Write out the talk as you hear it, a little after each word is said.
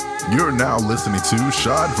You're now listening to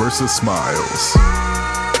Shad vs. Smiles.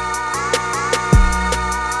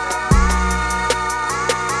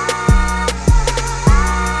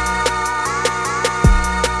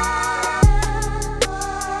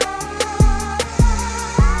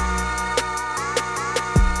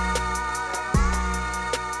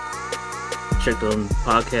 Checked on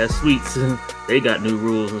Podcast Suites. They got new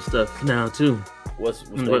rules and stuff now too. What's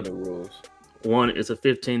the new rules? One is a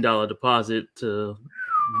 $15 deposit to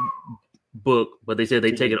book, but they said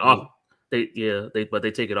they take it off. They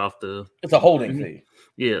take it off the. It's a holding fee.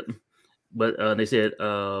 Yeah, but they said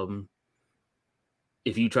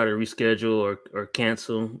if you try to reschedule or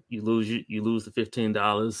cancel, you lose the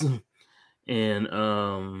 $15,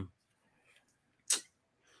 and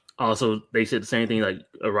also they said the same thing, like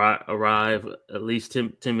arrive at least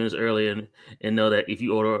 10 minutes early and know that if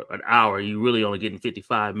you order an hour, you really only getting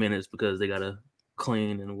 55 minutes because they gotta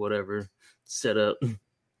clean and whatever set up.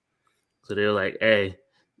 So they're like, hey,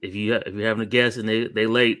 if you're having a guest and they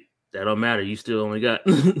late, that don't matter. You still only got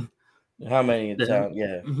how many times?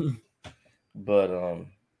 Yeah, but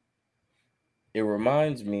it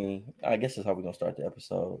reminds me. I guess that's how we're gonna start the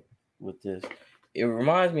episode with this. It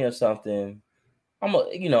reminds me of something. I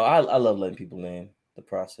love letting people in the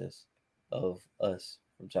process of us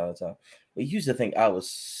from time to time. But you used to think I was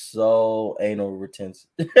so anal retentive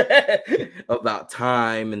about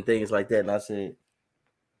time and things like that. And I said,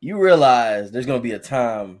 you realize there's going to be a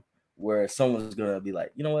time where someone's going to be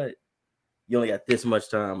like, you know what? You only got this much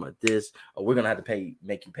time or this, or we're going to have to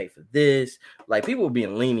make you pay for this. Like, people were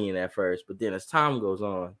being lenient at first, but then as time goes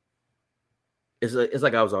on, it's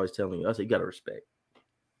like I was always telling you, I said, you got to respect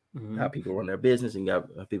how people run their business and how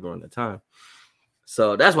people run their time.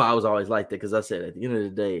 So that's why I was always like that, because I said at the end of the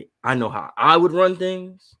day, I know how I would run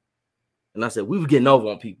things. And I said, we were getting over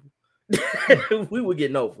on people. We were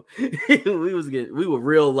getting over. We were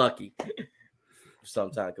real lucky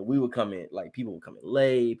sometimes, because we would come in, like people would come in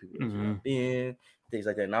late, people would jump in, things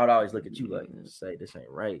like that. And I would always look at you like, say, this ain't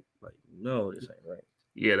right. Like, no, this ain't right.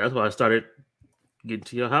 Yeah, that's why I started getting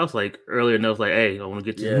to your house like earlier enough, like, hey, I want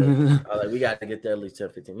to get to I was like, we got to get there at least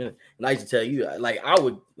 10-15 minutes. And I used to tell you, like, I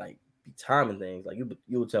would like be timing things. Like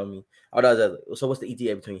you would tell me, I was like, so what's the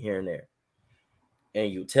ETA between here and there? And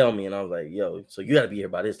you tell me, and I was like, yo, so you got to be here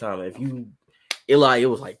by this time. And if it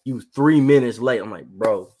was like you was 3 minutes late. I'm like,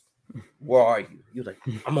 bro, where are you? You was like,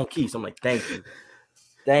 I'm on Keys. I'm like, thank you,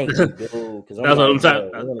 dude. That's what I'm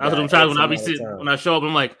talking. That's what I'm talking when I show up.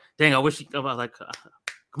 I'm like, dang, I wish I was like,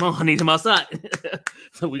 come on, I need him outside.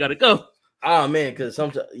 So we got to go. Oh, man, because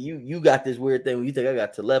sometimes you got this weird thing when you think I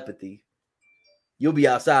got telepathy. You'll be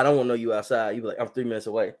outside. I don't want to know you outside. You'll be like, I'm 3 minutes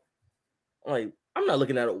away. I'm like, I'm not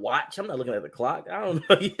looking at a watch. I'm not looking at the clock. I don't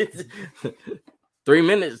know. 3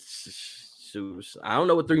 minutes. Shoes. I don't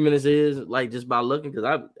know what 3 minutes is, like, just by looking,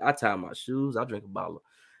 because I tie my shoes. I drink a bottle.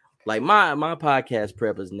 Like, my podcast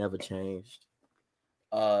prep has never changed.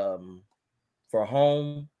 For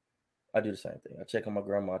home, I do the same thing. I check on my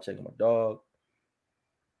grandma. I check on my dog.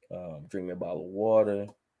 Drink me a bottle of water.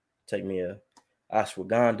 Take me a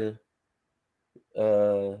ashwagandha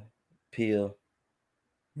pill,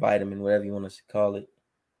 vitamin, whatever you want to call it.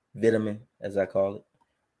 Vitamin, as I call it.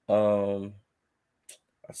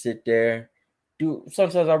 I sit there.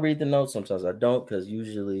 Sometimes I read the notes. Sometimes I don't, because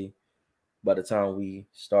usually by the time we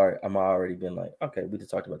start, I'm already been like, okay, we just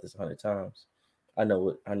talked about this 100 times. I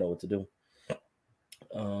know what to do.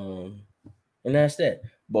 And that's that.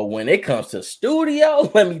 But when it comes to studio,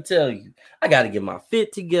 let me tell you, I got to get my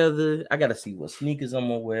fit together. I got to see what sneakers I'm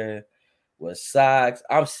going to wear, what socks.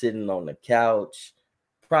 I'm sitting on the couch,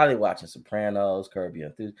 probably watching Sopranos, Curb Your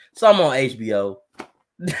Enthusiasm. Some on HBO.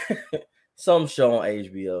 Some show on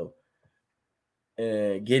HBO.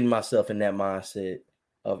 And getting myself in that mindset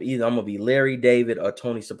of either I'm going to be Larry David or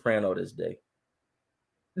Tony Soprano this day.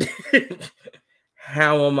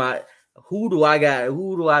 How am I? Who do I got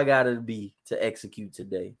to be to execute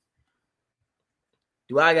today?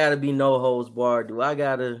 Do I got to be no holds barred? Do I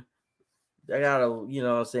got to, you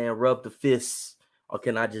know what I'm saying, rub the fists? Or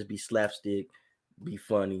can I just be slapstick, be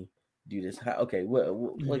funny, do this? Okay,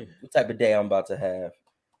 what type of day I'm about to have?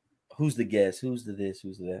 Who's the guest? Who's the this?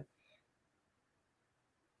 Who's the that?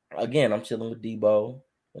 Again, I'm chilling with Debo.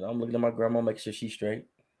 You know, I'm looking at my grandma, making sure she's straight.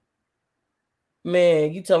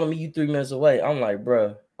 Man, you telling me you 3 minutes away? I'm like,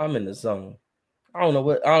 bro, I'm in the zone. I don't know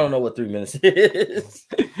what 3 minutes is.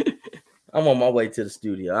 I'm on my way to the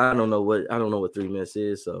studio. I don't know what 3 minutes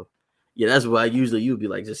is. So yeah, that's why usually you'd be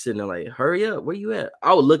like just sitting there like, hurry up, where you at?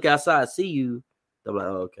 I would look outside, see you. I'm like,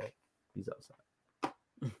 oh, okay, he's outside.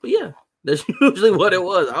 But yeah, that's usually what it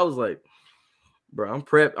was. I was like, bro, I'm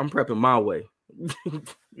prepping my way.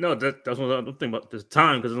 No, that's what I'm thinking about this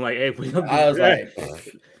time because I'm like, hey, I was like,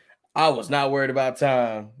 I was not worried about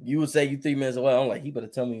time. You would say you 3 minutes away. I'm like, he better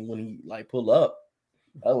tell me when he like pull up.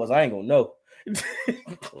 Otherwise, I ain't gonna know.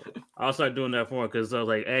 I'll start doing that for him because I was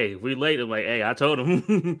like, hey, if we late, I'm like, hey, I told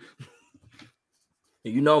him.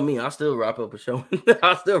 You know me, I'll still wrap up a show.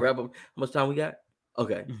 I'll still wrap up. How much time we got?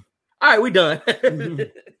 Okay. All right, we done.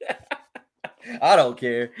 I don't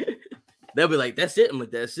care. They'll be like, that's it. I'm like,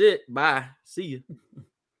 that's it. Bye. See you.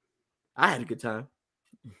 I had a good time.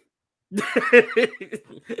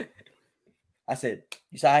 I said,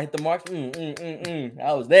 you saw I hit the mark?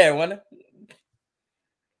 I was there, wasn't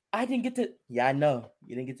I didn't get to. Yeah, I know.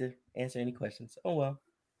 You didn't get to answer any questions. Oh, well.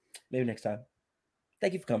 Maybe next time.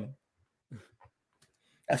 Thank you for coming.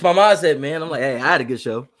 That's my mindset, man. I'm like, hey, I had a good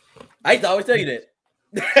show. I used to always tell you that.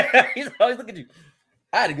 I used to always look at you.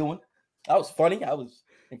 I had a good one. I was funny. I was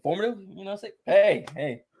informative. You know what I'm saying?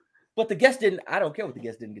 Hey. But the guest didn't. I don't care what the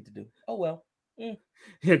guest didn't get to do. Oh, well. Yeah,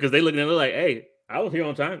 because they looking at it like, hey, I was here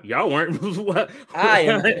on time. Y'all weren't. What? I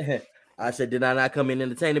am. I said, did I not come in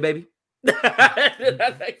entertaining, baby?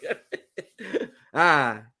 I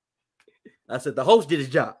said, the host did his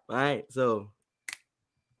job. All right. So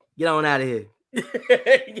get on out of here.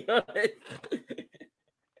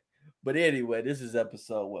 But anyway, this is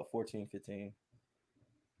episode 14, 15?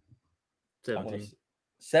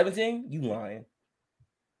 17? You lying.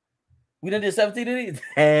 We done did 17 today?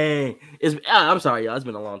 Dang. I'm sorry, y'all. It's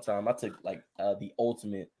been a long time. I took like the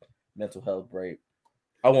ultimate mental health break.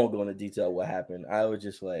 I won't go into detail what happened. I was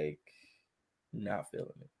just like not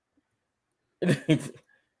feeling it.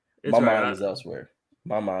 My mind was elsewhere.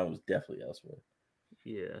 My mind was definitely elsewhere.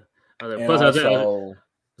 Yeah. Plus, also,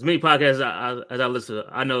 as many podcasts as I listen to,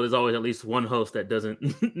 I know there's always at least one host that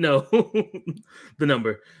doesn't know the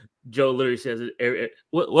number. Joe literally says it.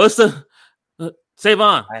 What's the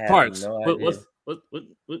Savon Parks? No idea. What?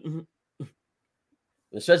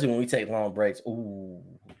 Especially when we take long breaks. Ooh,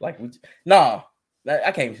 like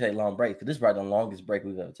I can't even take long breaks because this is probably the longest break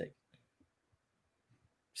we've ever taken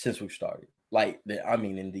since we started. Like,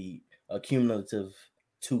 in the cumulative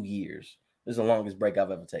 2 years, this is the longest break I've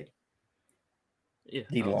ever taken. Yeah,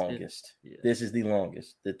 the longest. Yeah. This is the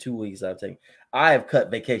longest. The 2 weeks I've taken. I have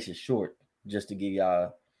cut vacation short just to give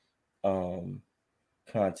y'all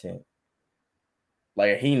content.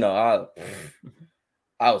 Like he know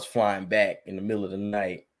I was flying back in the middle of the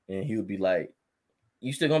night, and he would be like,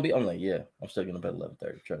 "You still gonna be?" I'm like, "Yeah, I'm still gonna be at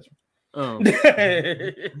 11:30. Trust me."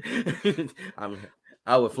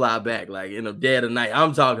 I would fly back like in the dead of night.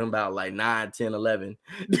 I'm talking about like 9, 10, 11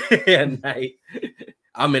 at night.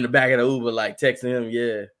 I'm in the back of the Uber, like texting him,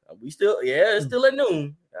 "Yeah, it's still at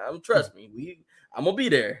noon. Trust me, I'm gonna be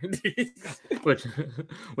there." which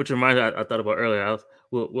reminds me, I thought about earlier.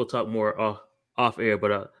 We'll talk more off air,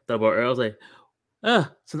 but I thought about earlier. I was like,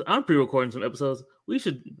 since I'm pre-recording some episodes, we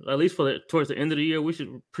should at least towards the end of the year, we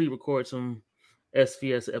should pre-record some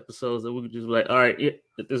SVS episodes that we could just be like, all right,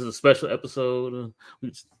 this is a special episode.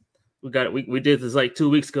 We got it. We did this like 2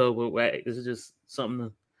 weeks ago, but this is just something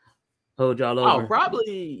to hold y'all over. Oh,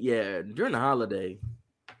 probably during the holiday.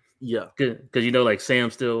 Yeah, because like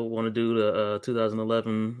Sam still want to do the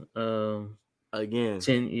 2011 again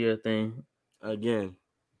 10-year thing again.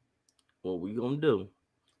 What we gonna do?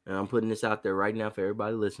 And I'm putting this out there right now for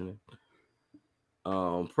everybody listening.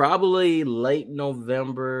 Probably late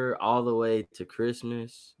November all the way to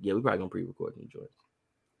Christmas. Yeah, we probably gonna pre-record them joints.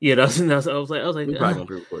 Yeah, that's I was like, we probably gonna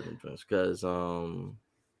pre-record them joints because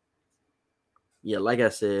yeah, like I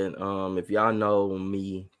said, if y'all know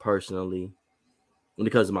me personally,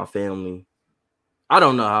 because of my family, I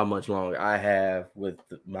don't know how much longer I have with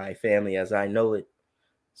my family as I know it.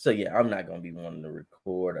 So yeah, I'm not gonna be wanting to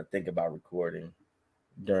record or think about recording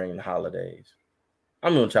during the holidays.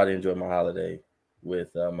 I'm gonna try to enjoy my holiday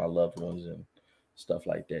with my loved ones and stuff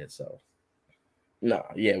like that. So,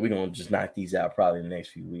 we're gonna just knock these out probably in the next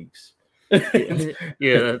few weeks. That's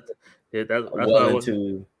well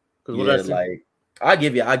into like I'll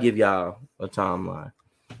give y'all a timeline.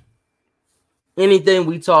 Anything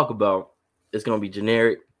we talk about, it's gonna be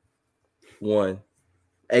generic. 1,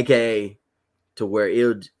 aka to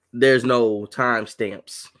where there's no time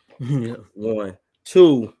stamps. 1,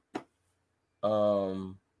 2.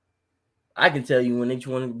 I can tell you when each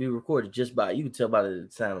one will be recorded you can tell by the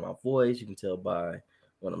sound of my voice, you can tell by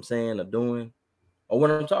what I'm saying or doing, or what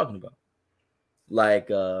I'm talking about. Like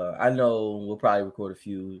I know we'll probably record a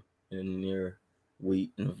few in the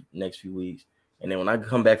next few weeks, and then when I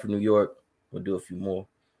come back from New York, we'll do a few more.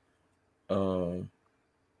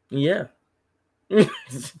 Yeah.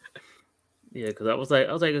 Yeah, because I was like,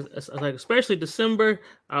 especially December.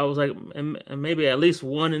 I was like, and maybe at least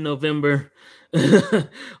one in November. We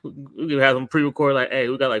could have them pre-record. Like, hey,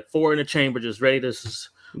 we got like 4 in the chamber, just ready to.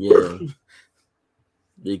 Yeah,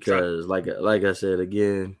 because like I said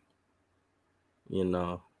again, you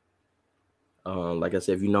know, like I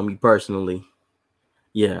said, if you know me personally,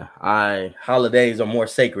 yeah, holidays are more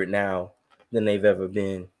sacred now than they've ever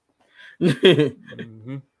been.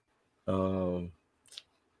 Mm-hmm.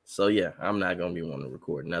 So yeah, I'm not gonna be wanting to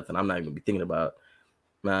record nothing. I'm not gonna be thinking about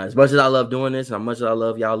as much as I love doing this, and as much as I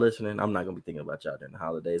love y'all listening, I'm not gonna be thinking about y'all during the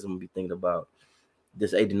holidays. I'm gonna be thinking about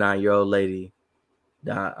this 89-year-old lady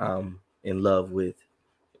that I'm in love with,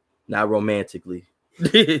 not romantically,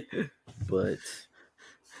 but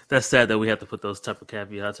that's sad that we have to put those type of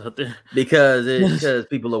caveats out there because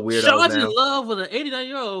people are weirdos Sean's now. in love with an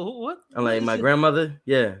 89-year-old. What? I'm like my grandmother,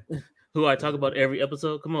 yeah. Who I talk about every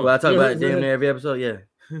episode. Come on, well, I talk about damn near every episode, yeah.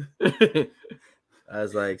 I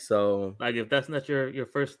was like, so like if that's not your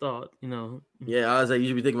first thought, Yeah, I was like, you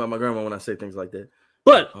should be thinking about my grandma when I say things like that.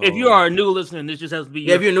 But if you are a new listener, and this just has to be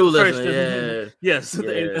if you're new listener, yes,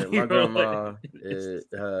 my grandma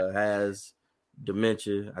has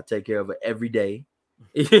dementia. I take care of her every day.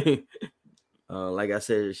 Like I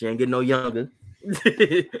said, she ain't getting no younger.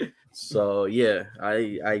 So yeah,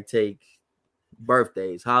 I take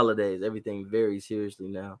birthdays, holidays, everything very seriously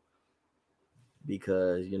now.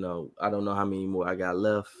 Because I don't know how many more I got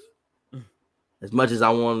left. As much as I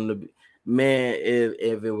want them to be, man,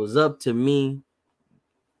 if it was up to me,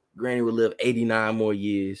 Granny would live 89 more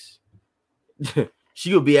years.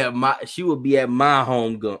 she would be at my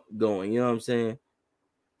home going. You know what I'm saying?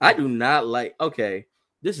 I do not like. Okay,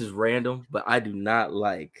 this is random, but I do not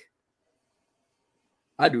like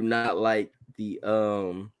the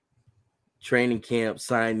training camp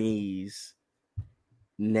signees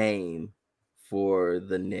name for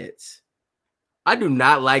the Nets. I do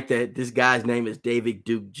not like that this guy's name is David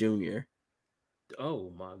Duke Jr. Oh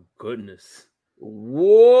my goodness.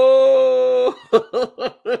 Whoa.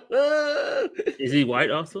 Is he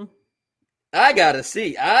white also? I gotta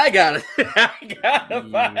see. I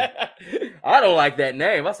don't like that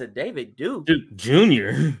name. I said David Duke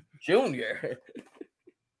Jr.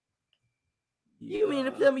 You mean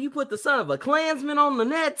to tell me you put the son of a Klansman on the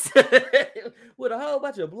Nets with a whole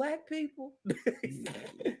bunch of black people?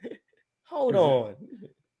 Hold on.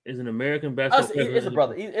 Is an American basketball player. It's a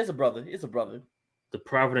brother. It's a brother. The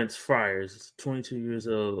Providence Friars, 22 years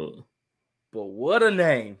old. But what a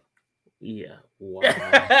name. Yeah.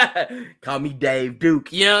 Wow. Call me Dave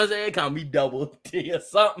Duke. You know what I'm saying? Call me Double D or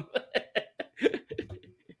something.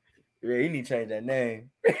 Yeah, you need to change that name.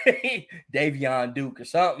 Davion Duke or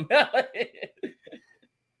something.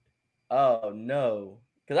 Oh, no.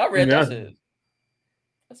 Because I read that shit.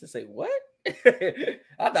 I said, say, what? I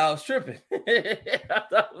thought I was tripping.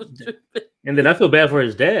 And then I feel bad for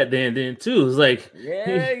his dad then too. It's like,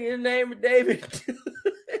 yeah, his name is David.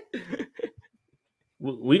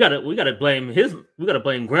 we gotta blame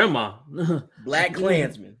grandma. Black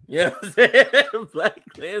Klansman. You know what I'm saying? Black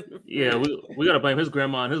Klansman. Yeah, we gotta blame his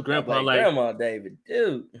grandma and his grandpa. Like Grandma David,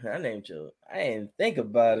 dude. I named you. I didn't think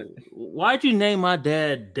about it. Why'd you name my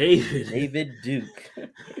dad David? David Duke.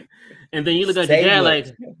 And then you look at your dad like,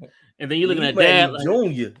 and then you looking at dad like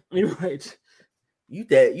Junior. You're right.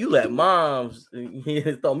 You let moms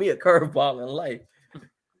throw me a curveball in life.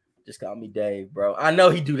 Just call me Dave, bro. I know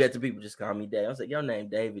he do that to people. Just call me Dave. I was like, your name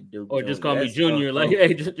David Duke. Or just call me Junior. Like,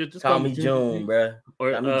 hey, just call me June, bro.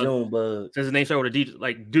 Or call me June Bug. Since his name started with a D,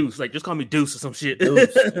 like Deuce. Like, just call me Deuce or some shit.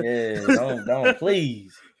 Deuce. Yeah, don't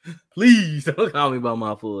please don't call me by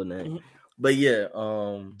my full name. But yeah,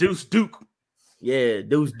 Deuce Duke. Yeah,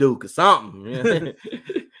 Deuce Duke or something. Yeah.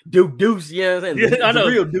 Duke Deuce, you know what I'm saying? Yeah, I know.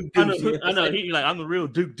 Real Duke Deuce. I know. He like, I'm the real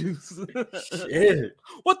Duke Deuce. Shit.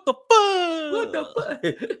 What the fuck?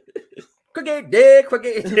 Cricket, dead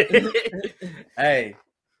cricket. Hey,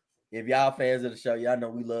 if y'all fans of the show, y'all know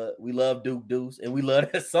we love Duke Deuce and we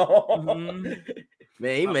love that song. Mm-hmm.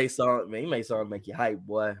 Man, he makes songs make you hype,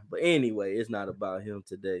 boy. But anyway, it's not about him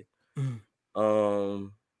today. Man,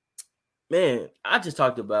 I just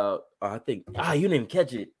talked about. I think you didn't even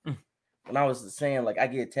catch it. When I was saying, like, I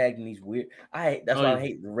get tagged in these weird. I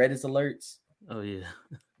hate Reddit alerts. Oh yeah,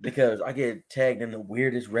 because I get tagged in the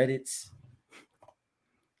weirdest Reddits.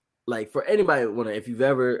 Like for anybody if you've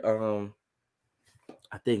ever,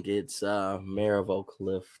 I think it's Mayor of Oak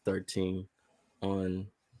Cliff 13 on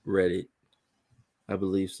Reddit. I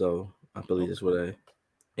believe so. I believe that's what I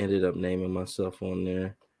ended up naming myself on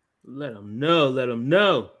there. Let them know. Let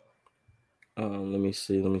me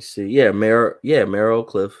see. Yeah, Mayor Oak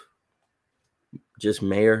Cliff. Just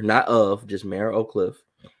Mayor, not of, just Mayor Oak Cliff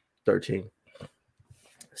 13.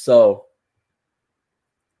 So,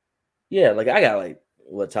 yeah, like I got like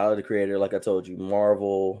Tyler the Creator, like I told you,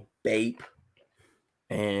 Marvel, Bape,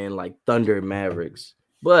 and like Thunder Mavericks.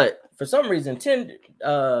 But for some reason,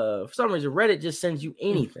 Reddit just sends you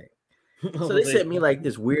anything. So they sent me like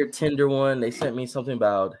this weird Tinder one. They sent me something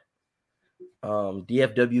about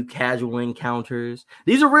DFW casual encounters.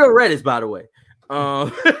 These are real Reddits, by the way.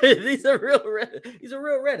 These are real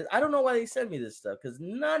Reddits. I don't know why they sent me this stuff because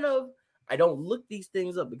I don't look these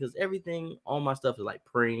things up because everything, all my stuff is like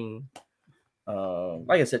Pring.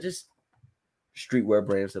 Like I said, just streetwear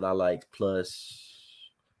brands that I like, plus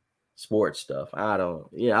sports stuff. I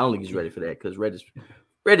don't think he's ready for that because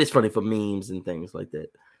Reddit's funny for memes and things like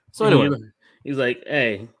that. So anyway, he's like,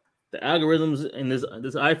 hey, the algorithms in this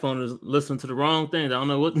iPhone is listening to the wrong thing. I don't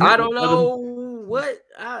know what.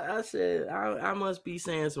 I said. I must be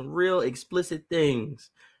saying some real explicit things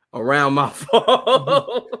around my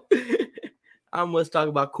phone. I must talk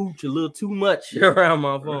about cooch a little too much around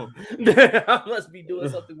my phone. I must be doing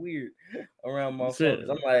something weird around my phone.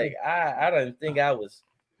 I'm like, I don't think I was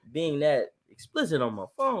being that explicit on my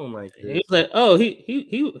phone like this. He's like, oh,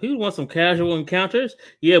 he wants some casual encounters.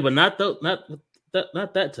 Yeah, but not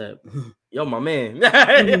that type. Yo, my man.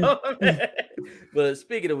 But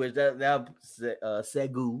speaking of which, that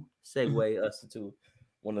segue us to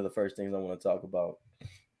one of the first things I want to talk about.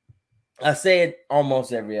 I say it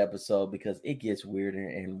almost every episode because it gets weirder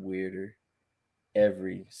and weirder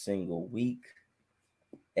every single week,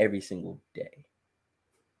 every single day.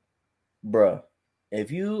 Bruh,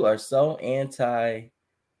 if you are so anti-LGBTQIA+,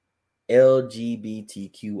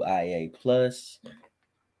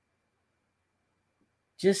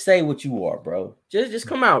 just say what you are, bro. Just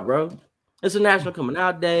come out, bro. It's a National Coming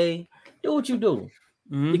Out Day. Do what you do.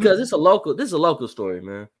 Mm-hmm. Because this is a local story,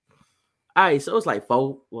 man. All right, so it's like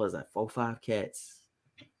 4 or 5 cats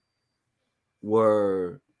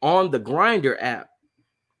were on the Grindr app.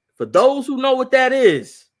 For those who know what that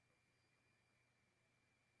is,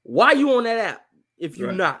 why you on that app if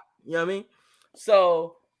you're not? You know what I mean?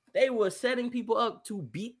 So they were setting people up to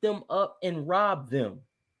beat them up and rob them.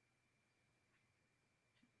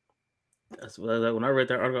 That's what when I read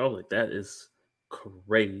that article, I was like, that is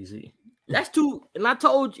crazy. That's too, and I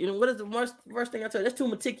told you, what is the first thing I told you? That's too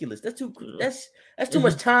meticulous. That's too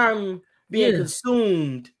much time being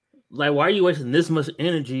consumed. Like, why are you wasting this much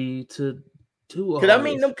energy to do all this? Because I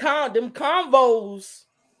mean, them convos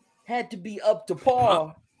had to be up to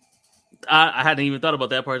par. I hadn't even thought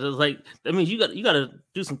about that part. It was like, that means you got to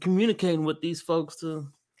do some communicating with these folks to.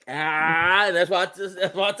 That's why I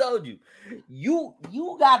told you. You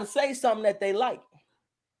got to say something that they like.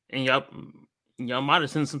 And y'all might have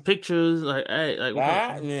sent some pictures, like, hey, like,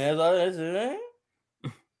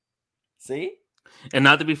 see? And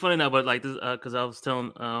not to be funny now, but like this, because I was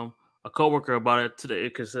telling a coworker about it today,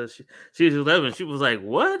 because she was 11. She was like,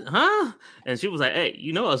 "What? Huh?" And she was like, "Hey,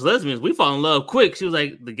 us lesbians, we fall in love quick." She was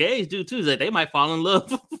like, "The gays do too. Like, they might fall in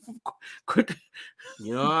love quick."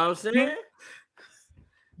 You know what I'm saying?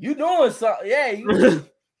 You doing something? Yeah, you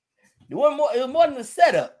doing more. It was more than a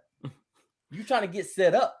setup. You trying to get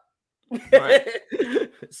set up. Right.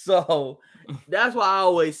 So that's why I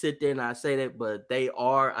always sit there and I say that, but they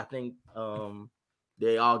are, I think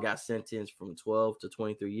they all got sentenced from 12 to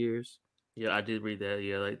 23 years. Yeah, I did read that.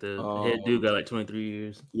 Yeah, like the head dude got like 23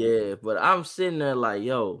 years. Yeah, but I'm sitting there like,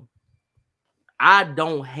 yo, I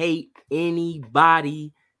don't hate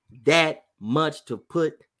anybody that much to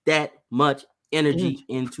put that much energy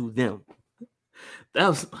into them.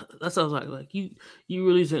 That sounds like you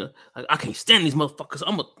really said, like, I can't stand these motherfuckers.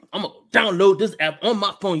 I'm gonna download this app on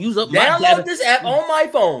my phone. Use up my data. This app on my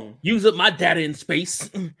phone. Use up my data in space,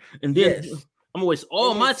 and then I'm gonna waste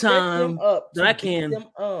all my time that I can them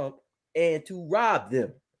up and to rob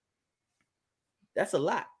them. That's a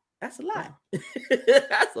lot. That's a lot.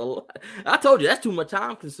 That's a lot. I told you that's too much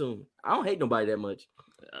time consuming. I don't hate nobody that much.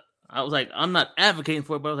 I was like, I'm not advocating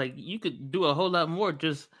for it, but I was like, you could do a whole lot more.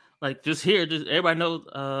 Just here, just everybody knows.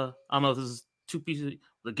 I don't know if this is two pieces of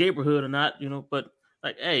the neighborhood or not, but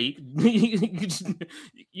like, hey,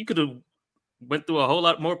 you could have went through a whole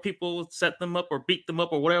lot more people, set them up or beat them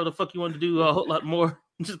up or whatever the fuck you wanted to do, a whole lot more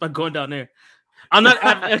just by going down there. I'm not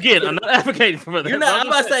advocating for that. You're not. I'm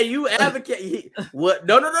about to say you advocate. What?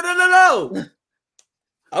 No. I'm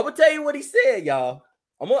gonna tell you what he said, y'all.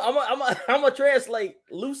 I'm gonna translate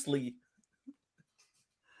loosely.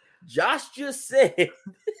 Josh just said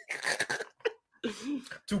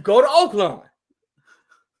to go to Oakland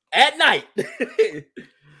at night,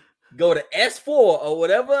 go to S4 or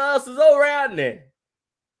whatever else is around there,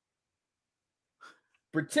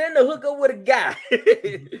 pretend to hook up with a guy,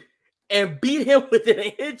 and beat him within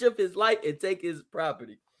an inch of his life and take his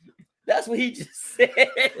property. That's what he just said.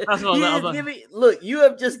 Look, you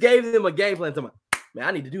have just gave him a game plan. Man,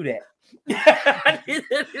 I need to do that.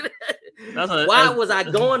 Why was I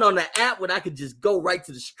going on the app when I could just go right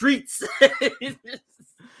to the streets?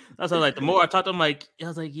 That's like the more I talked to him, I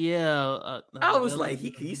was like, yeah. I was like,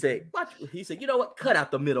 he said, watch. He said, you know what? Cut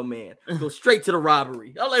out the middleman. Go straight to the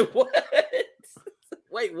robbery. I was like, what?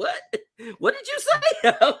 Wait, what? What did you say?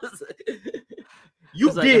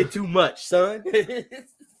 You did too much, son.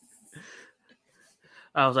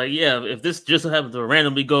 I was like, yeah, if this just happens to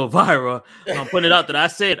randomly go viral, I'm putting it out that I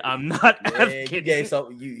said I'm not advocating. You gave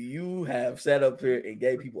something. You have sat up here and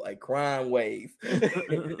gave people a crime wave.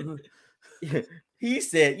 He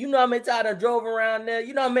said, you know how many times I drove around there?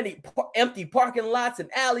 You know how many empty parking lots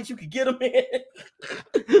and alleys you could get them in?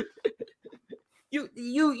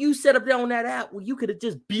 You set up there on that app where you could have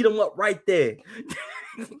just beat them up right there.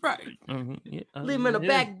 Right. Mm-hmm. Yeah. Leave them in the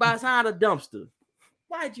back behind a dumpster.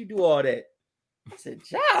 Why'd you do all that? I said,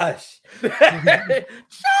 Josh.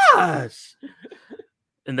 Josh.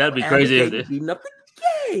 And that'd be crazy if beating up the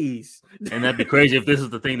gays. And that'd be crazy if this is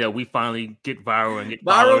the thing that we finally get viral and get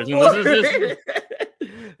followers.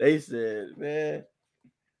 They said, man.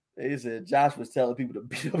 They said Josh was telling people to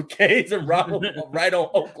beat up gays and rob them right on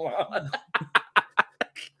Oakland.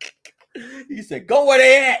 He said, go where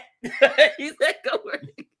they at. He said, go where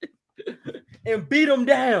they at. And beat them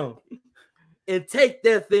down. And take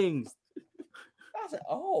their things. I said,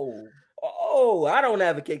 oh, I don't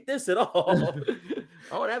advocate this at all.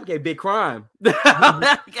 I don't advocate big crime. I don't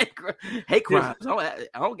advocate hate crimes. I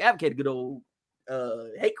don't advocate good old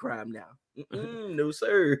hate crime now. No,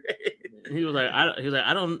 sir. He was like,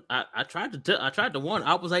 I tried to warn.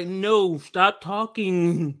 I was like, no, stop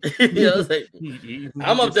talking. Yeah, I was like,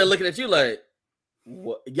 I'm up there looking at you like,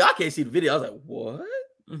 what? Y'all can't see the video. I was like, what?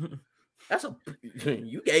 That's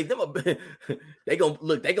you gave them a. They gonna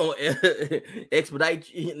expedite,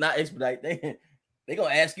 not expedite. They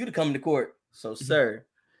gonna ask you to come to court. So, sir,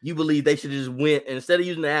 you believe they should just went, and instead of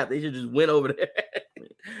using the app, they should just went over there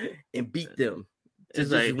and beat them.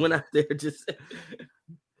 Just went out there, just just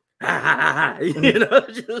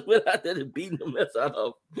went out there and beating them mess out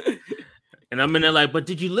of. And I'm in there like, but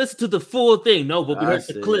did you listen to the full thing? No, but we heard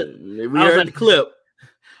the clip. We heard the clip.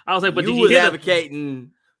 I was like, but you was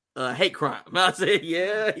advocating hate crime. I said,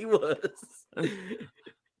 yeah, he was.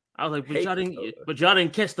 I was like, but y'all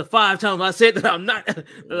didn't catch the 5 times I said that I'm not.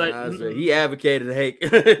 Like, I said, he advocated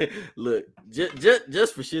hate. Look,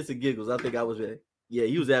 just for shits and giggles, I think I was ready. Yeah,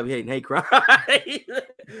 he was advocating hate crime.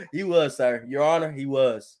 He was, sir. Your Honor, he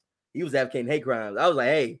was. He was advocating hate crimes. I was like,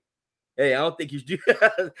 hey, I don't think you should.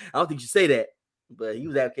 I don't think you say that. But he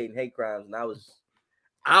was advocating hate crimes, and I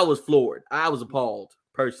was floored. I was appalled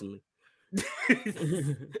personally.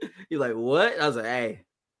 He's like, what? I was like, hey,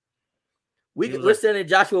 we're sending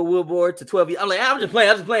Joshua Wilbur to 12 years. I'm like, I'm just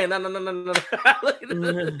playing. No.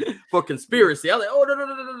 For conspiracy. I was like, oh,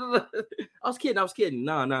 no. I was kidding.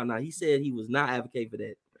 No. He said he was not advocating for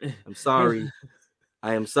that. I'm sorry.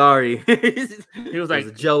 I am sorry. He was like,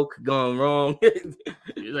 a joke gone wrong.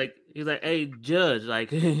 He's like, hey, judge,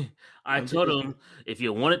 like, I told him if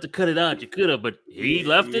you wanted to cut it out, you could have, but he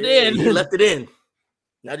left it in. He left it in.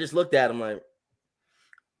 And I just looked at him like,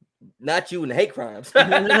 not you and the hate crimes.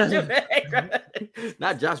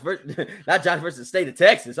 Not Josh versus the state of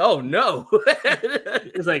Texas. Oh no.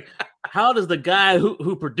 It's like, how does the guy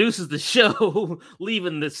who produces the show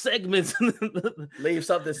leaving the segments leave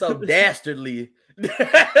something so dastardly,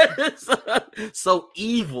 so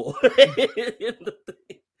evil?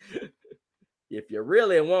 If you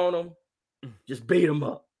really want them, just beat them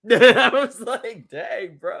up. I was like,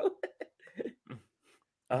 dang, bro.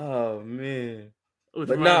 Oh man.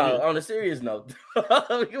 But no, on a serious note,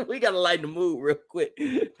 we gotta lighten the mood real quick.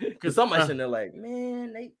 Cause somebody's sitting there like,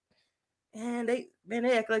 man, they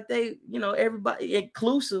act like they, everybody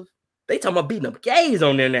inclusive. They talking about beating up gays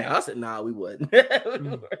on there now. I said, nah, we wasn't.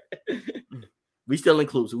 We still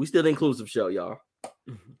inclusive. We still inclusive show, y'all.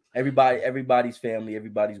 Everybody's family,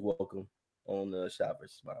 everybody's welcome on the Shot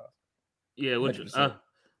vs. Smiles. Yeah, which that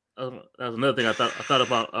was another thing I thought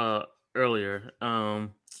about earlier.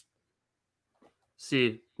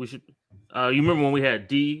 See, we should. You remember when we had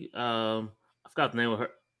D? I forgot the name of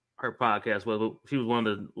her podcast was, but she was one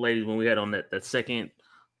of the ladies when we had on that second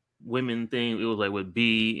women thing. It was like with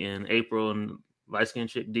B and April and light skinned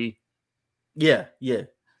chick D. Yeah.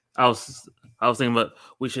 I was thinking about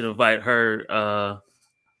we should invite her. I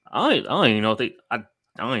don't even know if I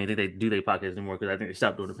don't even think they do their podcast anymore because I think they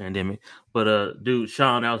stopped during the pandemic. But dude,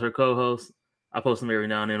 Sean, that was her co-host. I post him every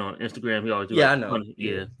now and then on Instagram. He always do. Yeah, I know. Funny.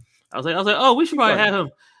 Yeah. I was like, oh, we should probably have him.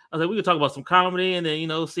 I was like, we could talk about some comedy and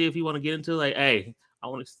then see if you want to get into like, hey, I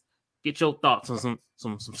want to get your thoughts on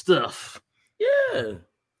some stuff. Yeah.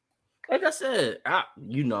 Like I said, I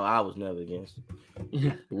was never against it.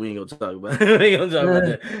 We ain't gonna talk about it. We ain't gonna talk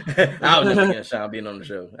about that. I was never against Sean being on the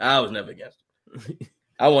show. I was never against it.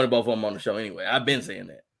 I wanted both of them on the show anyway. I've been saying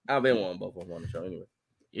that. I've been wanting both of them on the show anyway.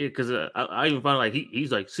 Yeah, because I even found like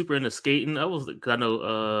he's like super into skating. Because I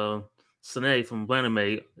know Sine from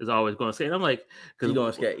Blaname is always going skating. I'm like, she's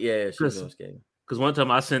going skate. Yeah, she's going skating. Because one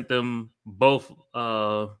time I sent them both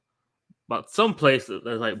about some place that's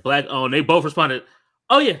like black owned. They both responded,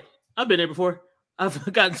 "Oh yeah, I've been there before.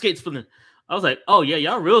 I've gotten skates from them." I was like, "Oh yeah,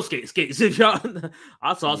 y'all real skates." If y'all,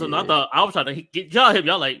 I saw something. I thought I was trying to get y'all hip.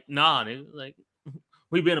 Y'all like, nah, nigga. Like,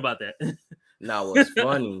 we been about that. Now what's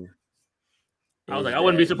funny? I was like, I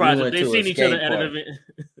wouldn't be surprised if they've seen each other at an event.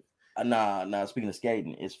 Nah. Speaking of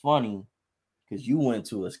skating, it's funny because you went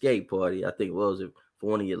to a skate party. I think what was it for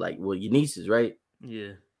one of your your nieces, right?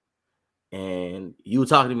 Yeah. And you were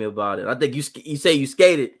talking to me about it. I think you say you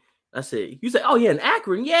skated. I said, you said, oh yeah, in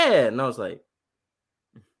Akron, yeah. And I was like,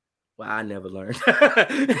 well, I never learned.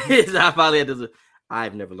 I finally had to.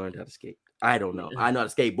 I've never learned how to skate. I don't know. I know how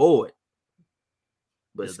to skateboard,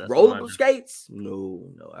 but rollable skates?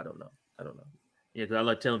 No, I don't know. Yeah, because I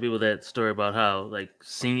like telling people that story about how, like,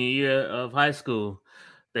 senior year of high school,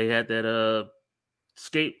 they had that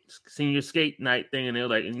senior skate night thing, and they were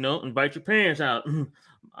like, invite your parents out.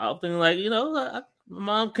 I was thinking, like, my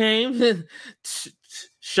mom came and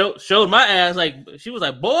showed my ass. Like, she was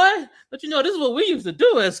like, boy, but this is what we used to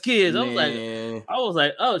do as kids. Man. I was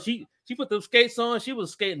like, oh, she put them skates on. She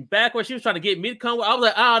was skating backwards. She was trying to get me to come. I was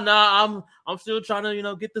like, oh, no, I'm still trying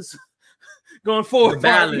to, get this going forward.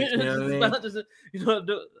 Balance, do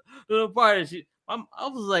the party. I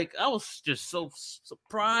was just so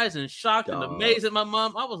surprised and shocked and amazed at my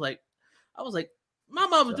mom. I was like, my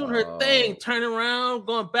mom was doing her thing, turning around,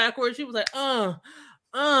 going backwards. She was like,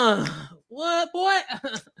 what, boy?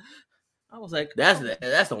 I was like, that's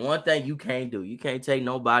the one thing you can't do. You can't take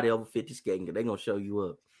nobody over 50 skating because they're gonna show you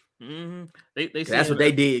up. Mm-hmm. They that's what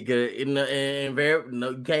they did.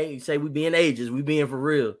 You can't say we being ages. We being for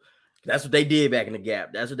real. That's what they did back in the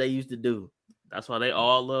Gap. That's what they used to do. That's why they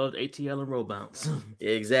all loved ATL and roll bounce.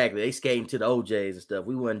 Exactly. They skating to the OJs and stuff.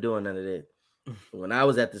 We wasn't doing none of that. When I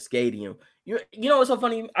was at the stadium, you know what's so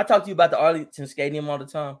funny? I talk to you about the Arlington Stadium all the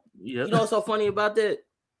time. Yeah. You know what's so funny about that?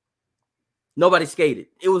 Nobody skated.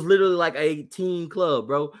 It was literally like a teen club,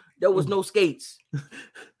 bro. There was no skates.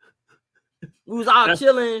 We was all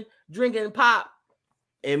chilling, drinking pop,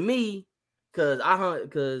 and me,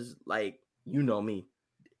 cause like you know me.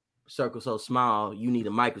 Circle so small, you need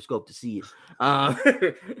a microscope to see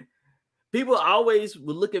it. People always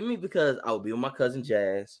would look at me because I would be with my cousin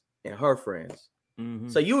Jazz and her friends. Mm-hmm.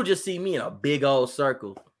 So you would just see me in a big old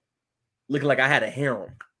circle, looking like I had a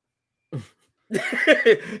harem.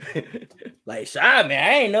 Like, Sean, man,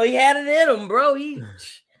 I ain't know he had it in him, bro.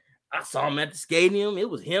 I saw him at the stadium. It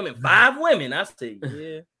was him and 5 women. I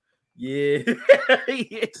said, yeah,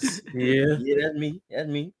 that's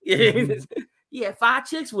me. He had 5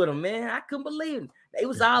 chicks with him, man. I couldn't believe it. They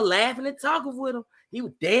was all laughing and talking with him. He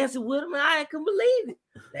was dancing with him, and I couldn't believe it.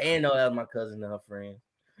 They didn't know that was my cousin and her friend.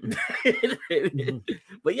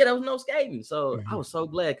 But yeah, there was no skating. So I was so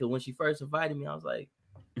glad because when she first invited me, I was like,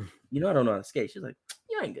 I don't know how to skate. She's like,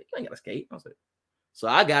 you ain't got to skate. I was like, so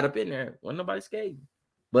I got up in there. Wasn't nobody skating.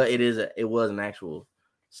 But it was an actual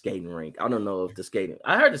skating rink. I don't know if the skating.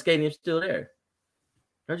 I heard the skating is still there.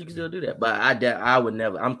 I heard you can still do that. But I would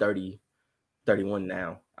never. I'm 31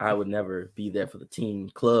 now. I would never be there for the team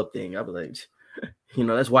club thing. I'd be like,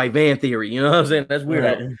 that's white van theory. You know what I'm saying? That's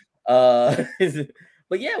weird. Right.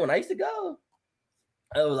 But yeah, when I used to go,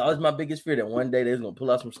 it was always my biggest fear that one day they was gonna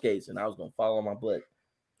pull out some skates and I was gonna fall on my butt.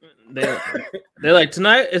 They're like,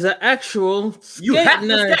 tonight is an actual skate you have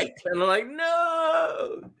night. To skate. And I'm like,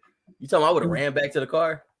 no. You talking I would have ran back to the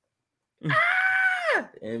car?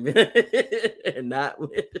 and not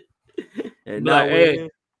with and not with.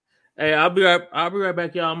 Hey, I'll be right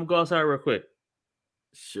back, y'all. I'm gonna go outside real quick.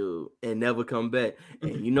 Shoot, and never come back.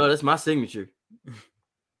 And that's my signature.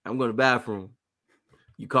 I'm going to the bathroom.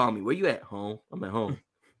 You call me. Where you at? Home. I'm at home.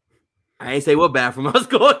 I ain't say what bathroom I was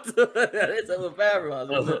going to. I didn't say what bathroom I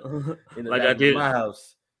was going to. In the like I did my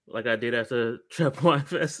house. Like I did after Trap Wine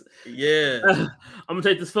Fest. Yeah. I'm gonna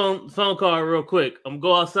take this phone call real quick. I'm gonna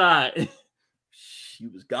go outside. She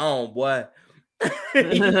was gone, boy.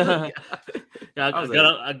 I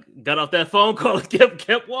got off that phone call and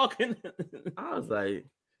kept walking. I was like,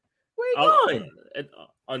 where you going?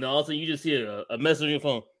 And also you just see a message on your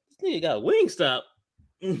phone. This nigga got Wingstop.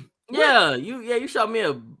 Yeah, you shot me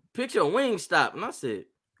a picture of Wingstop, and I said,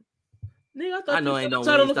 Nigga, I know ain't no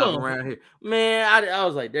Wingstop around here. Man, I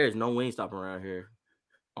was like, there's no Wingstop around here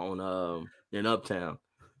on in Uptown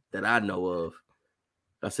that I know of.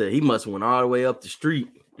 I said, he must have went all the way up the street.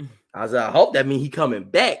 I said, I hope that means he coming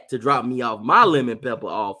back to drop me off my lemon pepper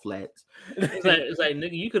all flats. It's like,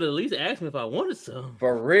 nigga, you could at least ask me if I wanted some.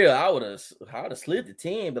 For real, I would have slid the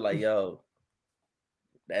 10, but like, yo,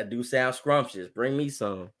 that do sound scrumptious. Bring me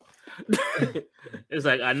some. It's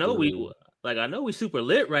like I know we super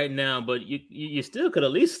lit right now, but you still could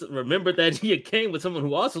at least remember that you came with someone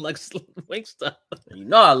who also likes Wingstop. You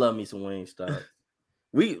know I love me some Wingstop.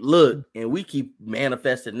 We look and we keep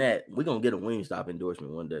manifesting that. We're gonna get a Wingstop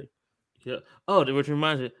endorsement one day. Yeah. Oh, which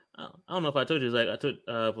reminds me, I don't know if I told you, it's like I took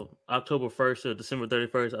October 1st to December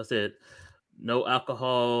 31st. I said no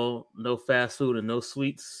alcohol, no fast food, and no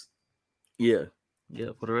sweets. Yeah.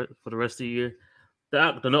 For the rest of the year.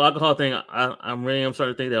 The no alcohol thing, I'm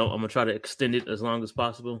starting to think that I'm gonna try to extend it as long as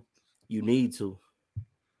possible. You need to.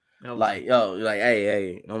 Hey, I'm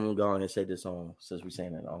gonna go on and say this on since we're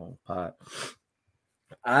saying it on pod.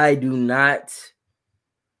 I do not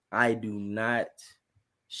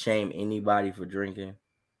shame anybody for drinking.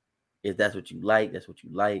 If that's what you like, that's what you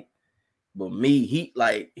like. But me,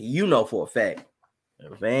 for a fact,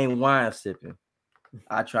 if I ain't wine sipping,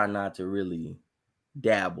 I try not to really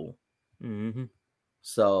dabble. Mm-hmm.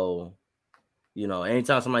 So,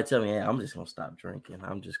 anytime somebody tell me, hey, I'm just gonna stop drinking,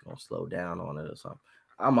 I'm just gonna slow down on it or something,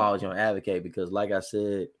 I'm always gonna advocate because, like I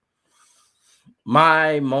said,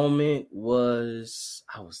 my moment was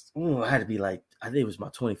I had to be like, I think it was my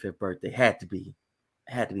 25th birthday. It had to be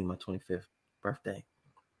my 25th birthday.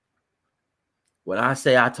 When I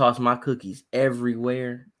say I tossed my cookies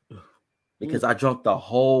everywhere because I drunk the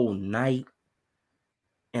whole night.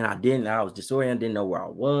 And I was disoriented, didn't know where I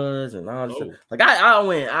was, and all this stuff. Like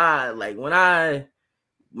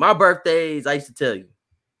my birthdays, I used to tell you,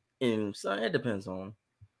 and so it depends on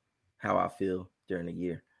how I feel during the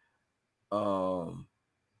year. My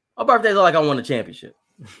birthdays are like I won a championship.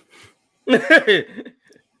 So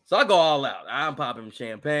I go all out. I'm popping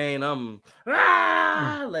champagne. I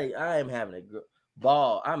am having a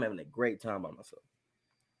ball. I'm having a great time by myself.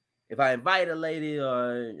 If I invite a lady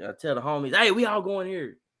or I tell the homies, hey, we all going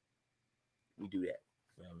here, we do that.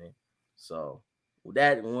 You know what I mean? So with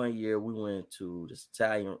that, one year we went to this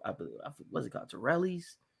Italian, what's it called,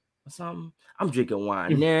 Torelli's or something. I'm drinking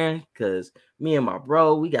wine there because me and my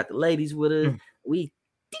bro, we got the ladies with us. We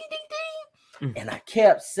ding, ding, ding. And I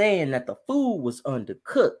kept saying that the food was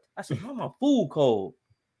undercooked. I said, "No, my food cold."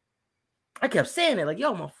 I kept saying it like,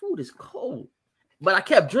 "Yo, my food is cold." But I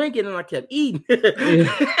kept drinking and I kept eating.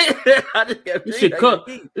 I just kept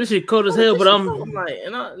drinking. This shit cold as hell, but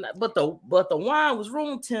but the wine was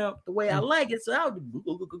room temp the way I like it. So I would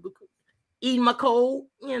eat my cold,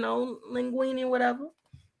 linguine, whatever.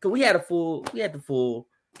 Cause we had the full, table.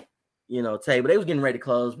 They was getting ready to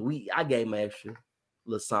close, but I gave them extra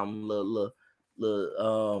little something, little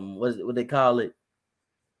what they call it?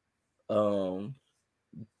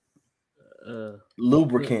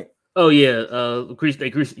 Lubricant. Oh yeah, they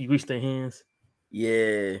grease their hands.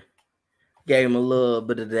 Yeah, gave him a little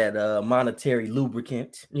bit of that monetary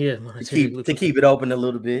lubricant. Yeah, to keep it open a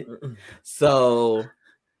little bit. So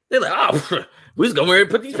they're like, "Oh, we just gonna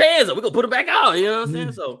put these pans up. We gonna put it back out." You know what I'm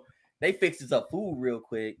saying? So they fixed us up food real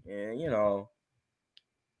quick, and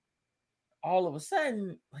all of a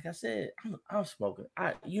sudden, like I said, I'm smoking.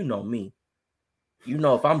 You know me.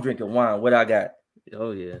 If I'm drinking wine, what I got?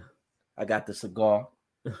 Oh yeah, I got the cigar.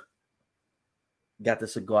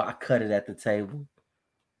 I cut it at the table.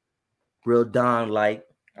 Real Don like.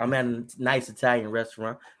 I'm at a nice Italian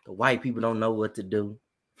restaurant. The white people don't know what to do.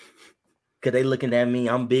 Because they looking at me.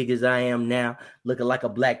 I'm big as I am now. Looking like a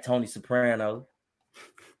black Tony Soprano.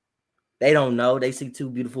 They don't know. They see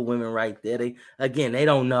two beautiful women right there. They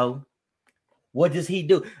don't know. What does he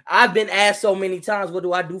do? I've been asked so many times, what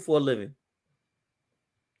do I do for a living?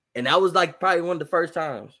 And that was like probably one of the first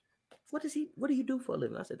times. What do you do for a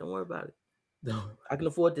living? I said, don't worry about it. No. I can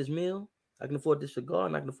afford this meal. I can afford this cigar,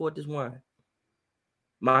 and I can afford this wine.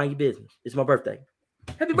 Mind your business. It's my birthday.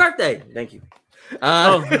 Happy birthday! Thank you.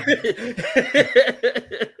 That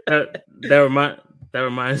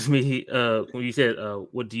reminds me. When you said,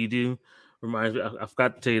 "What do you do?" Reminds me. I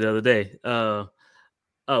forgot to tell you the other day.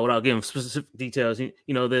 Without giving specific details, the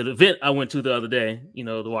event I went to the other day.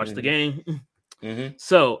 To watch the game. Mm-hmm.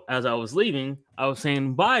 So as I was leaving, I was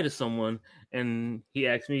saying bye to someone. And he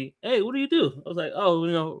asked me, "Hey, what do you do?" I was like,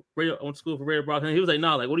 "Oh, radio. I went to school for radio broadcasting." He was like,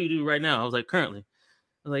 "No, like, what do you do right now?" I was like, "Currently."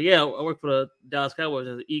 I was like, "Yeah, I work for the Dallas Cowboys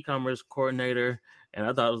as an e-commerce coordinator, and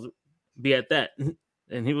I thought it was be at that."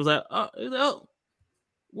 And he was like, "Oh,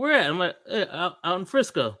 where at?" I'm like, "Hey, out in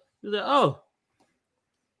Frisco." He was like, "Oh,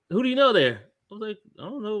 who do you know there?" I was like, "I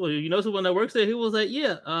don't know. You know someone that works there?" He was like,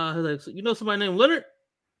 "Yeah." He was like, so "You know somebody named Leonard?"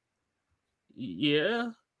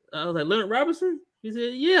 Yeah. I was like, "Leonard Robinson?" He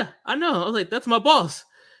said, "Yeah, I know." I was like, "That's my boss."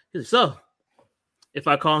 He said, "So, if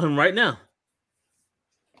I call him right now,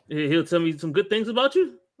 he'll tell me some good things about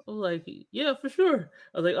you?" I was like, "Yeah, for sure."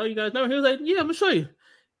 I was like, "Oh, you guys know?" He was like, "Yeah, I'm gonna show you."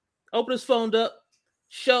 Opened his phone up,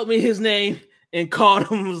 showed me his name, and called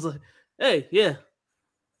him. Was like, "Hey, yeah,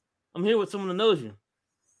 I'm here with someone that knows you.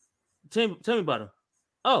 Tell me about him."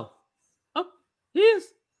 Oh, he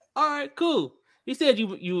is. All right, cool. He said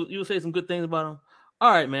you say some good things about him.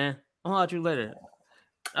 All right, man. I'll holler at you later.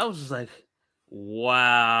 I was just like,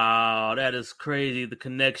 wow, that is crazy. The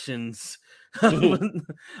connections.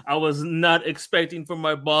 I was not expecting for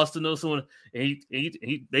my boss to know someone. And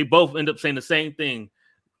they both end up saying the same thing.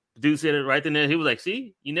 Dude said it right then and there. He was like,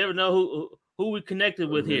 "See, you never know who we connected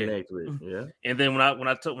with here." Yeah. And then when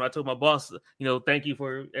I told my boss, thank you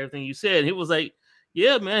for everything you said, he was like,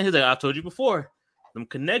 "Yeah, man." He's like, "I've told you before, them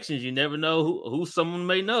connections. You never know who someone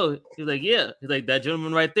may know." He's like, "Yeah." He's like, "That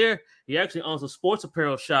gentleman right there, he actually owns a sports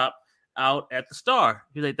apparel shop out at the Star."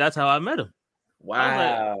 He's like, "That's how I met him." Wow. I was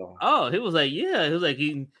like, "Oh," he was like, "Yeah." He was like,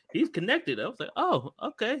 he's connected. I was like, "Oh,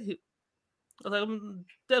 okay." I was like, "I'm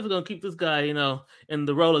definitely gonna keep this guy, in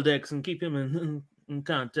the Rolodex and keep him in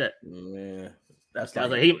contact." Yeah, that's I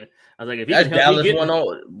was like, if he that's can help Dallas me get,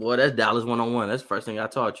 101. Boy, that's Dallas 101. That's the first thing I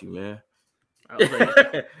taught you, man. I was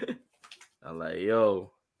like, I'm like,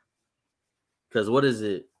 yo, because what is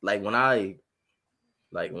it like when I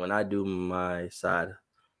do my side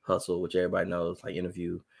hustle, which everybody knows, like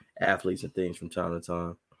interview athletes and things from time to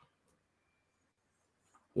time.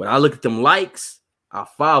 When I look at them likes, I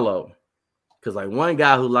follow. Because like one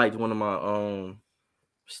guy who liked one of my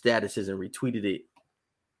statuses and retweeted it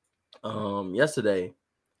yesterday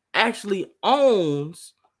actually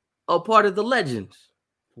owns a part of the Legends.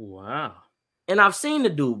 wow. And I've seen the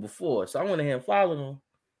dude before, so I went ahead and followed him.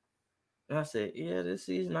 And I said, yeah, this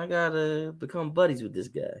season I gotta become buddies with this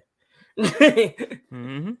guy.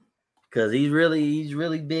 Mm-hmm. Cause he's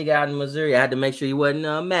really big out in Missouri. I had to make sure he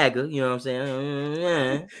wasn't MAGA, you know what I'm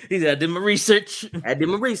saying? He said, "I did my research." You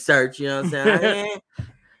know what I'm saying?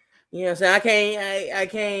 You know what I'm saying? I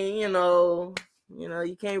can't,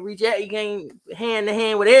 you can't reach out, you can't hand to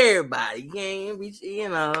hand with everybody. You can't reach,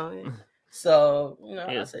 So,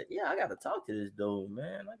 I said, yeah, I gotta talk to this dude,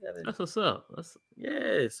 man. That's what's up.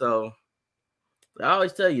 Yeah, so I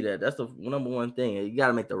always tell you that. That's the number one thing. You got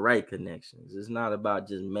to make the right connections. It's not about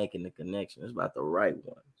just making the connection. It's about the right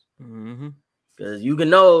ones. Mm-hmm. Because you can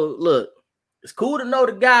know, look, it's cool to know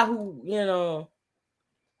the guy who,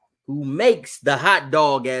 who makes the hot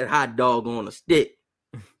dog at Hot Dog on a Stick.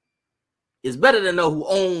 It's better to know who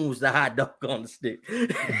owns the hot dog on the stick.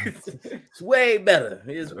 It's way better.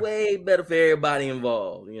 It's way better for everybody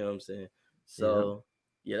involved. You know what I'm saying? So,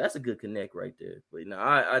 yeah, that's a good connect right there. But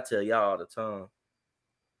I tell y'all all the time,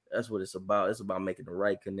 that's what it's about. It's about making the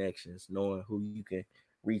right connections, knowing who you can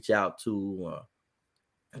reach out to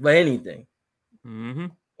for anything,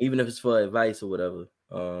 even if it's for advice or whatever.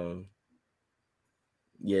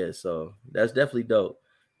 Yeah, so that's definitely dope.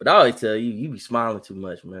 But I always tell you, you be smiling too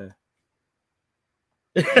much, man.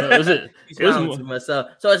 Smiling too much. So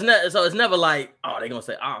it's never like, oh, they're gonna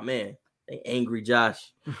say, oh man, they angry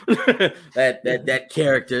Josh. that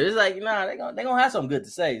character. It's like, nah, they gonna have something good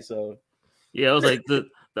to say. So yeah, I was like the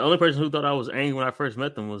only person who thought I was angry when I first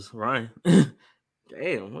met them was Ryan.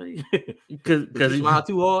 Damn, what are you? Because he smiled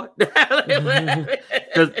too hard.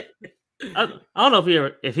 Because I don't know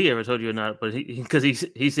if he ever told you or not, but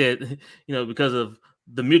he said, because of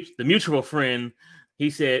the mutual friend, he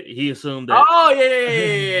said he assumed that. Oh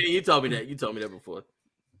yeah. You told me that before.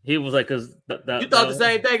 He was like, because you thought the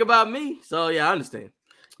same thing about me, so yeah, I understand.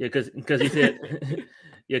 Yeah, because he said,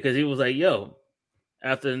 because he was like, yo,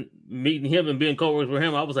 after meeting him and being coworkers with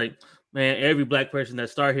him, I was like, man, every black person that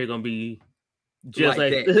start here gonna be just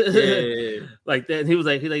like that. Yeah. Like that. And he was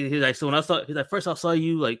like, so when first I saw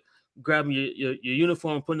you like grabbing your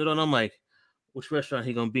uniform and putting it on, I'm like, which restaurant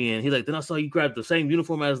he gonna be in? He's like, then I saw you grab the same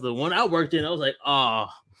uniform as the one I worked in. I was like, oh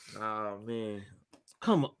man,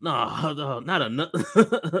 come on, no, not another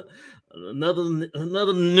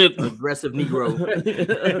aggressive Negro.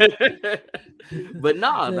 But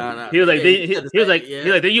no. He was like, he was like,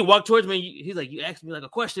 then you walk towards me. He's like, you asked me like a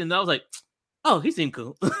question, and I was like, oh, he seemed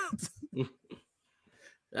cool.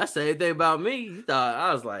 That's the same thing about me. You thought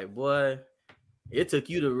I was like, boy. It took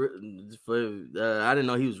you I didn't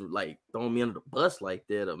know he was like throwing me under the bus like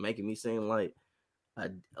that or making me seem like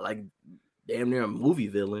damn near a movie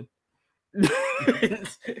villain. I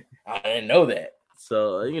didn't know that.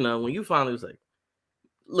 So, when you finally was like,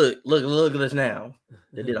 Look at us now.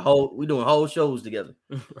 They did we doing whole shows together.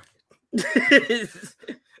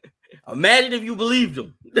 Imagine if you believed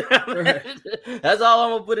them. That's all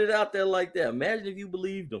I'm gonna put it out there like that. Imagine if you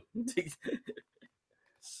believed them.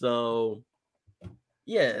 So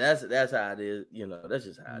yeah, that's how it is. You know, that's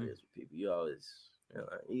just how it is with people. You always,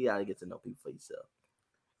 you gotta get to know people for yourself.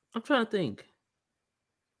 I'm trying to think.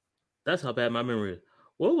 That's how bad my memory is.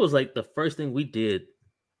 What was like the first thing we did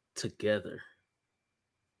together?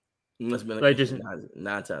 Must have been like just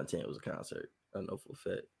 9 times 10 it was a concert. I know for a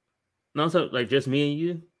fact. No, so like just me and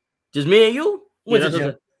you. Just me and you? What's the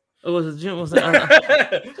gym? It was the gym. What's the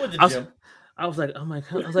gym? I was like, oh my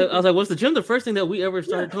god! I was like, what's the gym? The first thing that we ever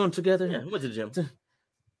started doing together. Yeah, went to the gym.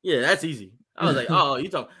 Yeah, that's easy. I was like, oh, you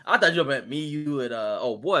talking? I thought you were at me, you, and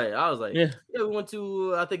oh boy. I was like, yeah, we went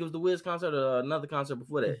to I think it was the Wiz concert or another concert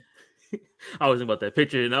before that. I was thinking about that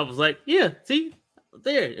picture, and I was like, yeah, see,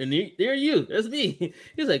 there, and there you. That's me.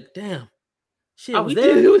 He was like, damn, shit, I was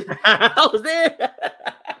there. I was there.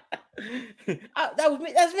 That was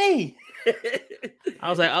me. That's me. I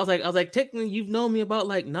was like, technically, you've known me about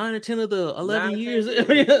like 9 or 10 of the 11 years. And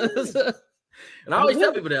I always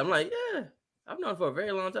tell people that I'm like, yeah, I've known for a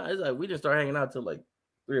very long time. It's like we didn't start hanging out till like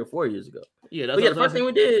 3 or 4 years ago. Yeah, that's the first thing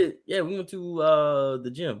we did. Yeah, we went to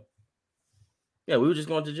the gym. Yeah, we were just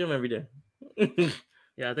going to the gym every day.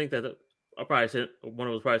 Yeah, I think that I probably said one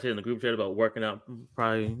of us probably said in the group chat about working out.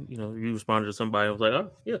 Probably, you responded to somebody. I was like, oh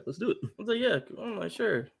yeah, let's do it. I was like, yeah. I'm like,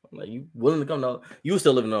 sure. I'm like, you willing to come down? You were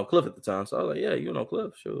still living on Cliff at the time, so I was like, yeah, you on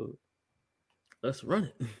Cliff, sure. Let's run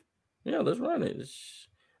it. Yeah, let's run it.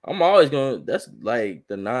 I'm always going. That's like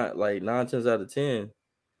the 9 10s out of 10.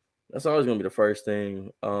 That's always gonna be the first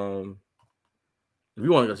thing. If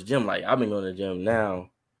you want to go to the gym, like I've been going to the gym now.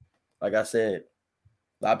 Like I said,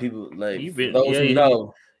 a lot of people like those who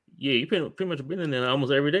know. Yeah, you've pretty much been in there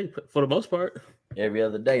almost every day for the most part. Every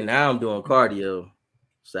other day. Now I'm doing cardio,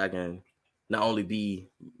 so I can not only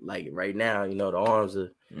be like right now, the arms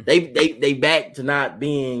are they back to not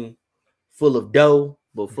being full of dough,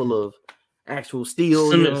 but full of actual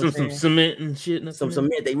steel, some cement and shit. Some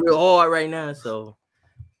cement. They real hard right now, so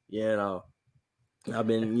I've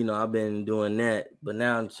been doing that, but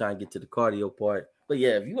now I'm trying to get to the cardio part. But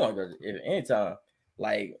yeah, if you want to go anytime,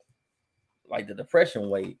 like the depression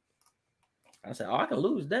weight, I said, I can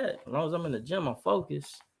lose that as long as I'm in the gym. I'm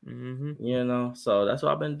focused, So that's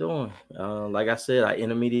what I've been doing. Like I said, I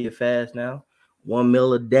intermediate fast now, 1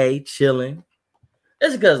 meal a day, chilling.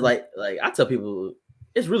 It's because like I tell people,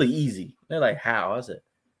 it's really easy. They're like, how? I said,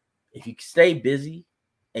 if you stay busy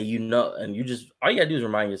and and you just all you gotta do is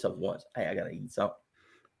remind yourself once, hey, I gotta eat something.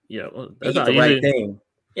 Yeah, well, that's the right thing.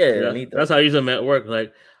 Yeah, that's how I use them at work.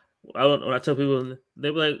 Like when I tell people,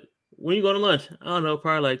 they be like, when you go to lunch? I don't know,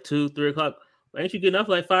 probably like 2, 3 o'clock. Ain't you getting up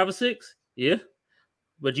like 5 or 6? Yeah.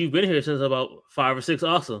 But you've been here since about 5 or 6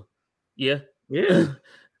 also. Yeah.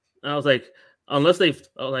 I was like, unless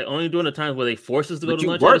only during the times where they force us to go to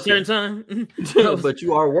lunch at a certain time. But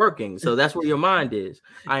you are working. So that's where your mind is.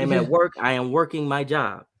 I am at work. I am working my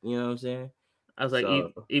job. You know what I'm saying? I was like,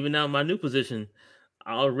 even now my new position,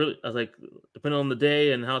 I was like, depending on the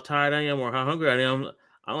day and how tired I am or how hungry I am,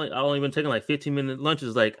 I only been taking like 15-minute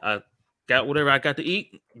lunches. Like I got whatever I got to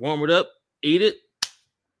eat, warm it up, eat it,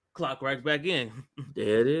 clock right back in.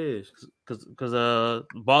 There it is. Because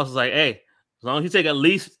boss is like, hey, as long as you take at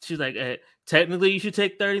least, she's like, hey, technically you should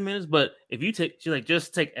take 30 minutes, but if you take, she's like,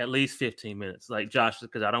 just take at least 15 minutes. Like Josh,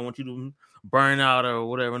 because I don't want you to burn out or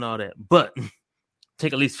whatever and all that. But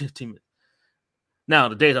take at least 15 minutes. Now,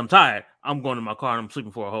 the days I'm tired, I'm going to my car and I'm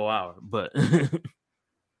sleeping for a whole hour. But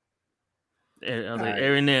and I was like,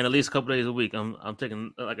 every now and at least a couple days a week, I'm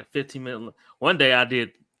taking like a 15-minute. One day I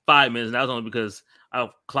did 5 minutes, and that was only because I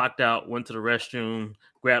clocked out, went to the restroom,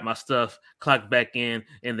 grabbed my stuff, clocked back in,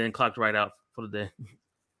 and then clocked right out for the day.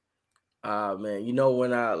 Man,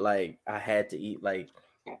 when I had to eat, like,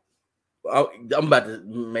 I'm about to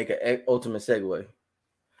make an ultimate segue.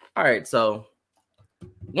 All right, so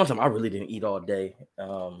one time I really didn't eat all day,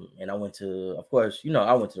 and I went to, of course,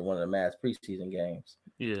 I went to one of the Mavs preseason games.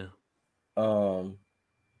 Yeah.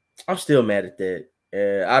 I'm still mad at that.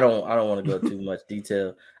 I don't want to go too much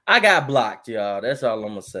detail. I got blocked, y'all. That's all I'm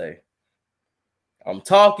gonna say. I'm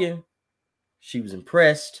talking. She was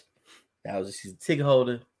impressed. She's a ticket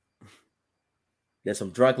holder. Then some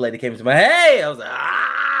drunk lady came to my, hey, I was like,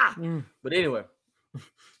 ah. But anyway,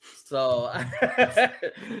 so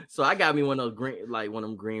I got me one of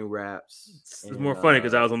them green wraps. It's more funny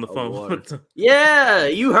because I was on the phone. Yeah,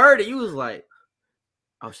 you heard it. You was like,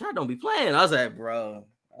 oh, Shot don't be playing. I was like, bro.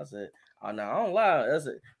 I said, oh no, I don't lie.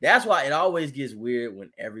 That's why it always gets weird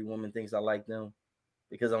when every woman thinks I like them.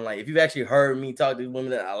 because I'm like, if you've actually heard me talk to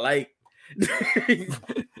women that I like,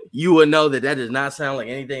 you would know that does not sound like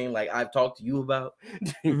anything like I've talked to you about.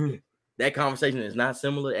 Mm-hmm. That conversation is not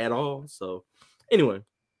similar at all. So anyway,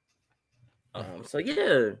 so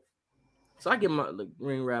yeah, so I get my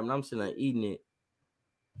ring wrap and I'm sitting there eating it,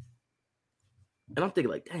 and I'm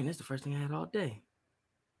thinking like, dang, that's the first thing I had all day.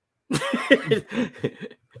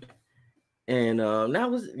 And that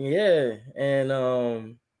was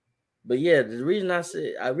but yeah, the reason I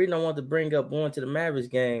wanted to bring up going to the Mavericks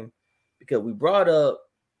game because we brought up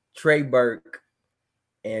Trey Burke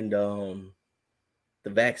and the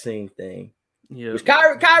vaccine thing. Yeah, which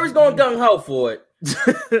Kyrie's going gung ho for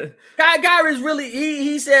it. Kyrie's really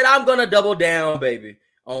he said I'm gonna double down, baby,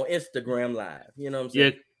 on Instagram Live. You know what I'm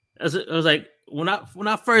saying? Yeah, I was like when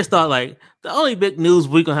I first thought like the only big news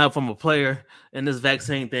we gonna have from a player in this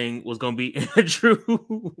vaccine thing was gonna be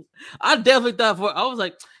Andrew. I definitely thought I was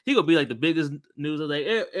like he gonna be like the biggest news. I was like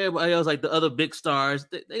everybody else like the other big stars.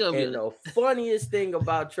 They gonna be. And the funniest thing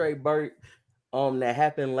about Trey Burke that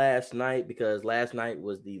happened last night, because last night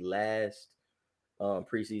was the last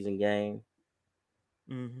preseason game.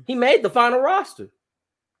 Mm-hmm. He made the final roster.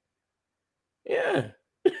 Yeah.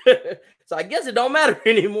 So I guess it don't matter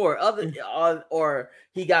anymore. Or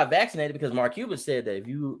he got vaccinated, because Mark Cuban said that if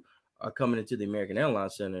you are coming into the American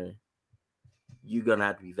Airlines Center, you're gonna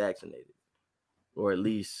have to be vaccinated, or at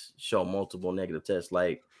least show multiple negative tests.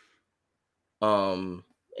 Like, and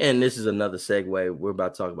this is another segue. We're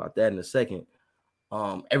about to talk about that in a second.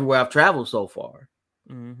 Everywhere I've traveled so far,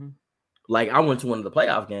 mm-hmm. Like I went to one of the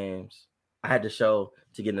playoff games. I had to show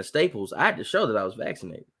to get in the Staples. I had to show that I was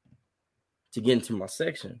vaccinated to get into my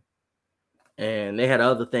section. And they had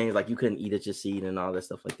other things like you couldn't eat at your seat and all that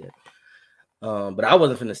stuff like that. But I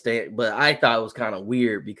wasn't finna stand. But I thought it was kind of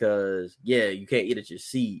weird because, yeah, you can't eat at your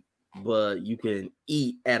seat, but you can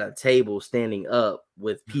eat at a table standing up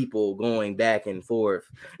with people going back and forth.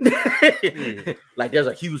 Like there's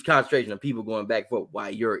a huge concentration of people going back and forth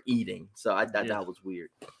while you're eating. So I thought that was weird.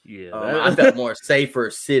 Yeah, I felt more safer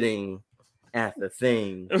sitting at the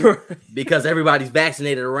thing because everybody's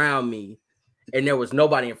vaccinated around me. And there was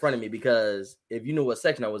nobody in front of me, because if you knew what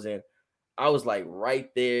section I was in, I was like right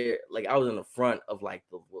there. Like I was in the front of like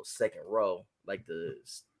the second row, like the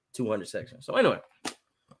 200 section. So anyway,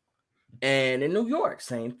 and in New York,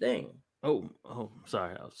 same thing. Oh,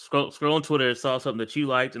 sorry. I was scrolling Twitter, saw something that you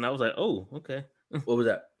liked, and I was like, oh, okay. What was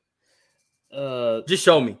that? Just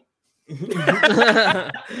show me.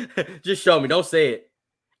 Just show me. Don't say it.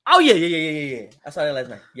 Oh yeah. I saw that last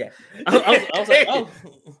night. Yeah. I was like, oh.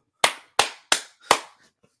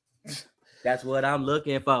 That's what I'm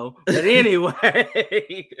looking for. But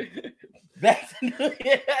anyway, back to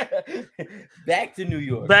New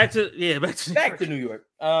York. Back to New York.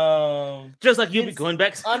 Just like you'll be going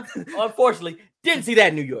back. Unfortunately, didn't see that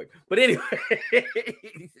in New York. But anyway,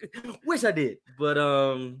 wish I did. But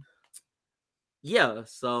yeah.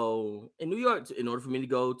 So in New York, in order for me to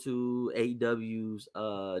go to AEW's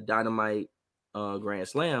Dynamite Grand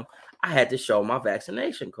Slam, I had to show my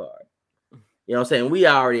vaccination card. You know what I'm saying? We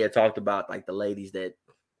already had talked about like the ladies that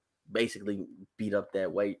basically beat up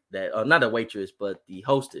not a waitress, but the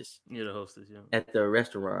hostess. Yeah, the hostess, yeah. At the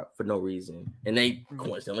restaurant for no reason. And they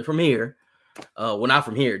coincidentally from here. Well, not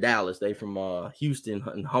from here, Dallas. They from Houston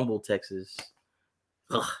and Humble, Texas.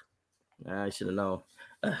 Ugh. I should have known.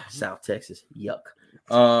 South Texas. Yuck.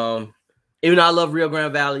 Even though I love Rio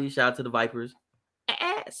Grande Valley, shout out to the Vipers.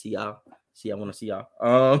 See y'all. I want to see y'all.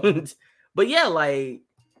 But yeah, like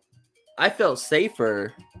I felt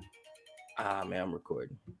safer. Man, I'm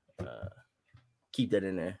recording. Keep that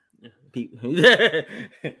in there.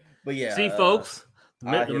 But yeah. See, folks,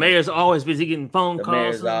 the mayor's always busy getting phone calls. The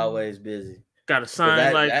mayor's always busy. Got a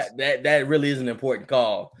sign like that really is an important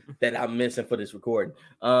call that I'm missing for this recording.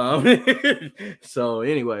 So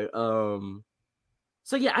anyway,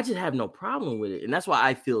 so yeah, I just have no problem with it, and that's why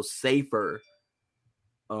I feel safer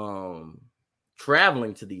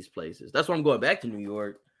traveling to these places. That's why I'm going back to New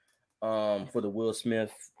York for the Will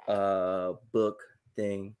Smith book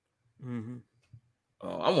thing. Mm-hmm.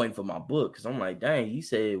 I'm waiting for my book because I'm like, dang, you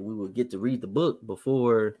said we would get to read the book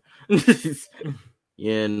before we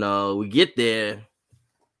get there.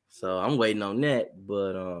 So I'm waiting on that.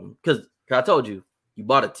 But because I told you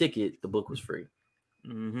bought a ticket, the book was free.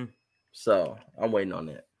 Mm-hmm. So I'm waiting on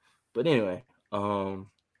that. But anyway,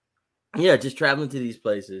 yeah, just traveling to these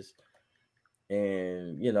places.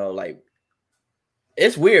 And, like,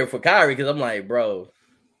 it's weird for Kyrie because I'm like, bro,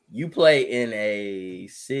 you play in a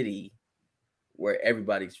city where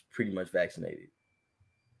everybody's pretty much vaccinated.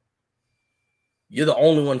 You're the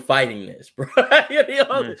only one fighting this, bro.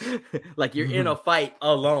 Like, you're in a fight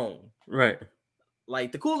alone. Right.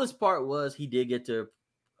 like the coolest part was he did get to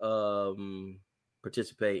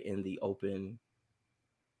participate in the open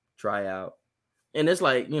tryout. And it's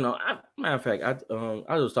like, matter of fact,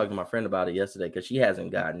 I was talking to my friend about it yesterday because she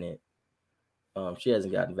hasn't gotten it. She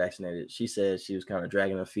hasn't gotten vaccinated. She said she was kind of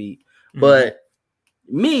dragging her feet. Mm-hmm. But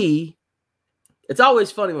me, it's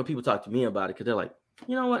always funny when people talk to me about it because they're like,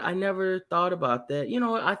 you know what? I never thought about that. You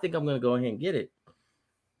know what? I think I'm going to go ahead and get it.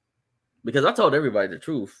 Because I told everybody the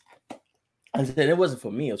truth. I said it wasn't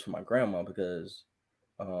for me. It was for my grandma because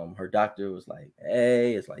her doctor was like,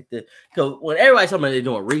 hey, it's like this. Because when everybody's talking about they're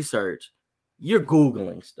doing research, you're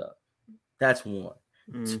Googling stuff. That's one.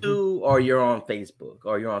 Mm-hmm. Two, or you're on Facebook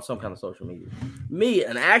or you're on some kind of social media. Me,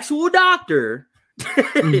 an actual doctor,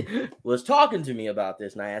 was talking to me about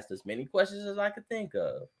this, and I asked as many questions as I could think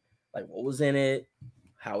of. Like, what was in it?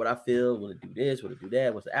 How would I feel? Would it do this? Would it do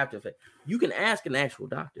that? What's the after effect? You can ask an actual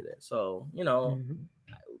doctor that. So,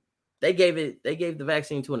 they gave the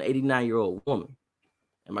vaccine to an 89-year-old woman.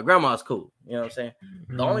 And my grandma's cool. You know what I'm saying?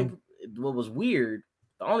 Mm-hmm. What was weird,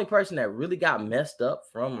 the only person that really got messed up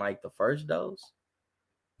from like the first dose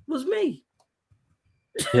was me.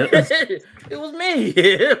 Yep. It was me.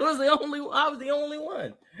 I was the only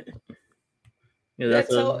one. Yeah,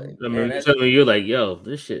 that's you're like, yo,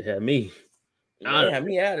 this shit had me. It had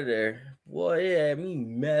me out of there. Boy, it had me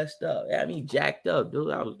messed up. It had me jacked up,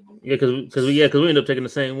 dude. Because we ended up taking the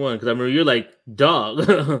same one. Because I remember you're like, dog.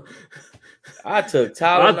 I took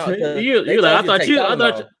Tylenol.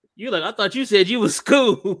 I thought you said you was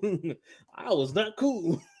cool. I was not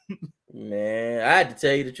cool. Man, I had to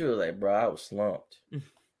tell you the truth. Like, bro, I was slumped.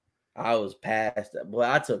 I was past that. Boy,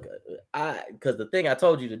 because the thing I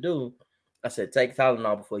told you to do, I said, take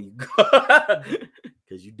Tylenol before you go.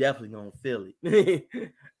 Because you definitely gonna feel it.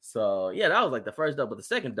 So yeah, that was like the first dose. But the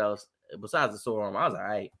second dose, besides the sore arm, I was all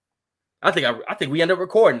right. I think we ended up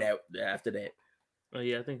recording that after that. Oh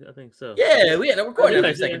yeah, I think so. Yeah, we ended up recording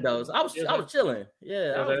after the second dose. I was chilling.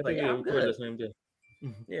 Yeah, I was like, I'm good. The same day.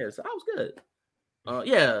 Yeah, so I was good.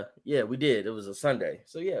 Yeah, we did. It was a Sunday.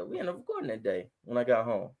 So yeah, we ended up recording that day when I got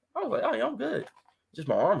home. I was like, oh yeah, I'm good. Just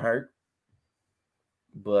my arm hurt.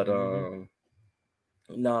 But I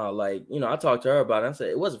talked to her about it. I said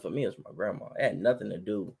it wasn't for me, it was for my grandma. It had nothing to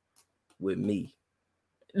do with me.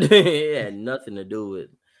 It had nothing to do with,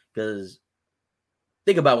 because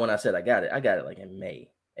think about when I said I got it like in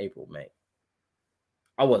April, May.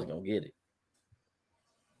 I wasn't gonna get it.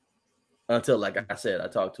 Until, like I said, I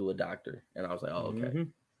talked to a doctor and I was like, oh, okay. Mm-hmm.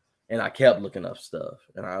 And I kept looking up stuff.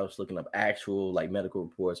 And I was looking up actual like medical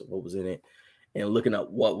reports of what was in it and looking up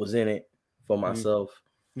what was in it for myself.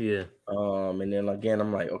 Yeah. And then again,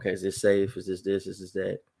 I'm like, okay, is this safe? Is this this? Is this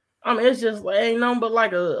that? I mean, it's just like ain't nothing but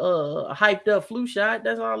like a hyped up flu shot.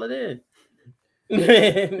 That's all it is.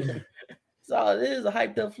 That's all it is, a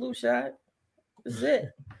hyped up flu shot. That's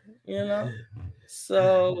it.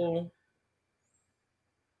 So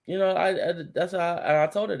that's how I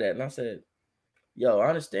told her that, and I said, "Yo, I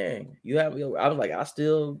understand. I was like, I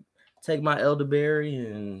still take my elderberry,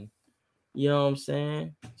 and you know what I'm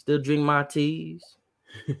saying. Still drink my teas.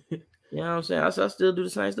 You know what I'm saying. I still do the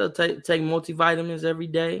same stuff. Take multivitamins every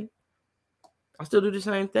day. I still do the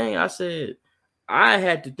same thing. I said I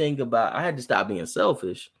had to stop being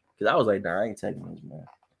selfish because I was like, nah, I ain't taking this, man.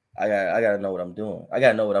 I gotta know what I'm doing. I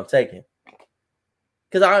gotta know what I'm taking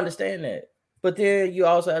because I understand that." But then you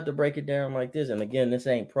also have to break it down like this. And again, this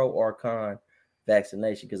ain't pro or con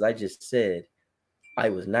vaccination because I just said I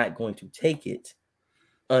was not going to take it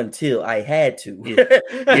until I had to.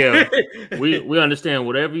 Yeah. We understand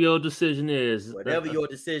whatever your decision is. Whatever your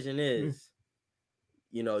decision is,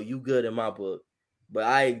 you good in my book. But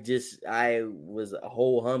I was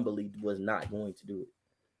humbly was not going to do it.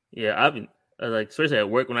 Yeah, I've been like, especially at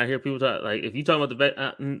work when I hear people talk, like if you talk about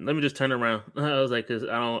the let me just turn around. I was like, because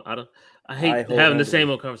I hate having the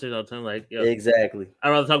same old conversation all the time. Like, exactly.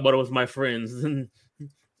 I'd rather talk about it with my friends.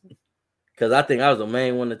 Because I think I was the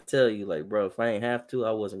main one to tell you, like, bro, if I ain't have to,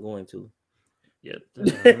 I wasn't going to. Yeah.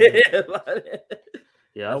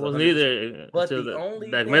 I wasn't either until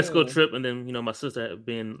the Mexico trip, and then my sister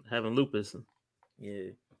having lupus.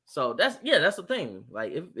 Yeah. So that's the thing.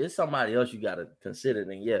 Like, if it's somebody else you gotta consider,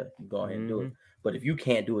 then you go ahead and do it. But if you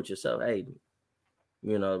can't do it yourself, hey,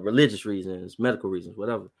 religious reasons, medical reasons,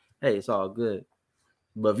 whatever. Hey, it's all good.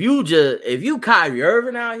 But if you Kyrie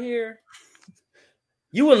Irving out here,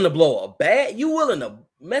 you willing to blow a bag? You willing to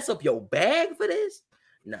mess up your bag for this?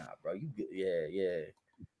 Nah, bro.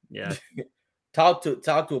 Yeah. Talk to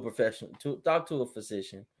a professional. Talk to a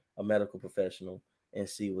physician, a medical professional, and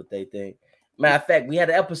see what they think. Matter of fact, we had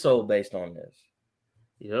an episode based on this.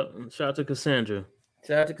 Yep. Shout out to Cassandra.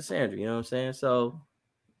 You know what I'm saying? So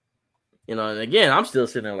You know, and again, I'm still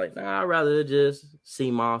sitting there like, nah, I'd rather just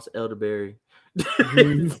sea moss, elderberry.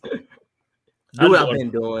 Do what I've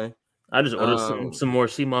been doing. I just ordered some more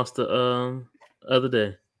sea moss the other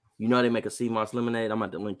day. You know they make a sea moss lemonade. I'm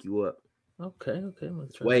about to link you up. Okay.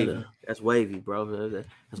 Wavy. That's wavy, bro.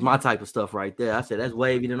 That's my type of stuff right there. I said that's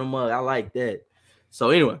wavy than a mug. I like that. So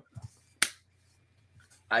anyway,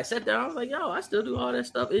 I sat down. I was like, yo, I still do all that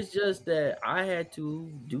stuff. It's just that I had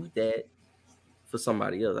to do that for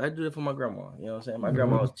somebody else. I do it for my grandma. You know what I'm saying? My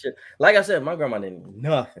grandma was chill. Like I said, my grandma didn't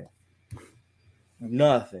nothing.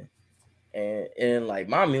 And like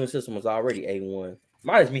my immune system was already A1.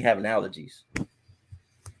 Mine is me having allergies.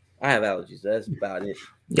 I have allergies. That's about it.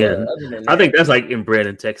 Yeah, I think that's like inbred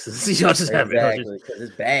in Texas. Y'all just have allergies because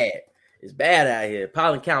it's bad. It's bad out here.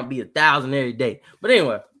 Pollen count be 1,000 every day. But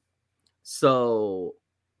anyway, so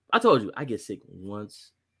I told you I get sick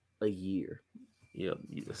once a year. Yeah,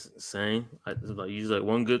 same. It's like usually like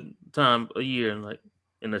one good time a year,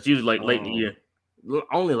 and that's usually like late in the year.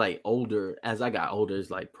 Only like older. As I got older,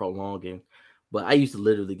 it's like prolonging. But I used to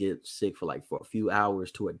literally get sick for a few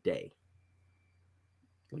hours to a day.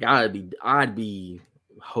 Like I'd be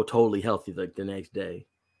totally healthy like the next day,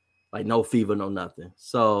 like no fever, no nothing.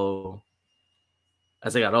 So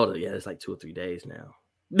as I got older, yeah, it's like 2 or 3 days now.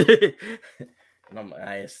 And I'm like,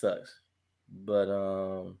 it sucks. But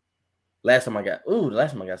last time I got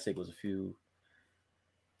sick was it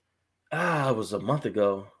was a month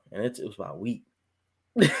ago, and it was about a week.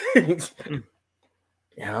 And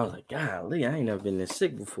I was like, golly, I ain't never been this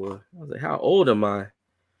sick before. I was like, how old am I?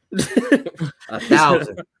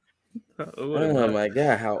 1,000. Oh my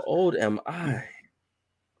God, how old am I?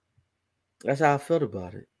 That's how I felt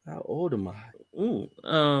about it. How old am I?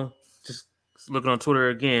 Just looking on Twitter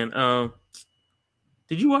again.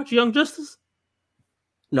 Did you watch Young Justice?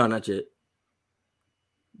 No, not yet.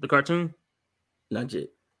 The cartoon? Not yet.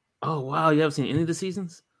 Oh wow, you haven't seen any of the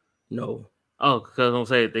seasons? No. Oh, because I'm gonna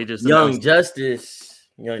say they just Young Justice.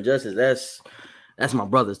 That's my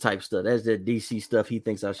brother's type stuff. That's the DC stuff he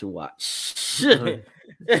thinks I should watch.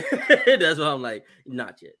 That's why I'm like,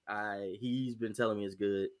 not yet. He's been telling me it's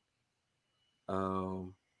good.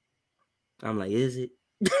 I'm like, is it?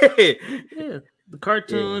 Yeah, the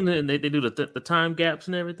cartoon, and they do the time gaps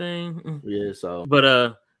and everything. Yeah, so.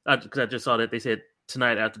 But because I just saw that they said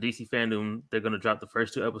tonight after DC Fandom they're gonna drop the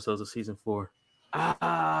first 2 episodes of season 4.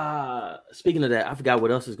 Speaking of that, I forgot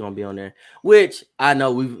what else is gonna be on there. Which I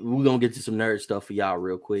know we're gonna get to some nerd stuff for y'all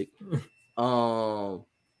real quick. DC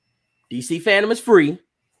Fandom is free.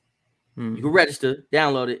 You can register,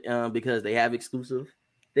 download it, because they have exclusive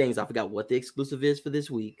things. I forgot what the exclusive is for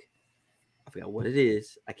this week. I forgot what it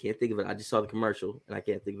is. I can't think of it. I just saw the commercial and I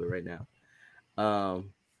can't think of it right now.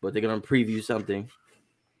 But they're gonna preview something.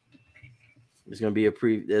 There's gonna be a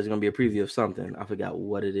preview of something. I forgot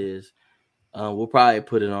what it is. We'll probably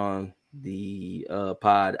put it on the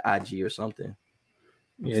pod IG or something.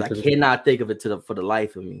 Yeah, I cannot think of it for the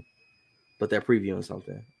life of me. But they're previewing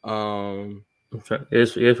something.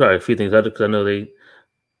 It's probably a few things because I know they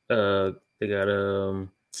got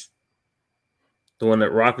the one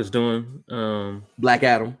that Rock is doing. Black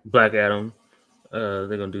Adam. They're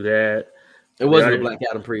gonna do that. It wasn't a Black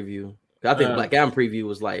Adam preview. I think Black Adam preview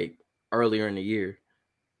was like earlier in the year.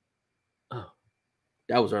 Oh,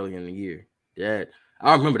 that was earlier in the year. I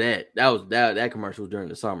remember that. That commercial was during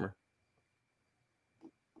the summer.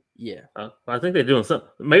 Yeah, I think they're doing something.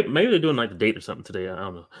 Maybe they're doing like a date or something today. I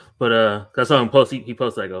don't know. But I saw him post. He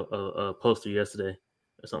posted like a poster yesterday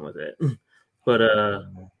or something like that. But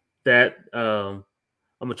that I'm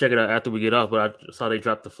gonna check it out after we get off. But I saw they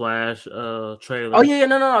dropped the Flash trailer. Oh yeah,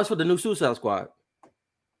 no, it's for the new Suicide Squad.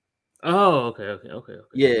 Oh, okay.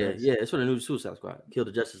 Yeah, nice. Yeah, it's for the new Suicide Squad. Kill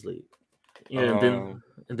the Justice League. Yeah, and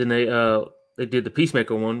then they did the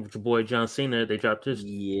Peacemaker one with your boy John Cena. They dropped his.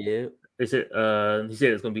 Yeah. They said he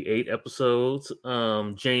said it's gonna be 8 episodes.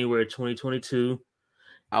 January 2022.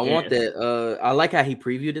 I want that. I like how he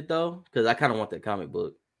previewed it though, because I kind of want that comic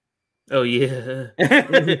book. Oh yeah.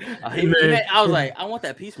 I was like, I want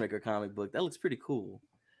that Peacemaker comic book. That looks pretty cool.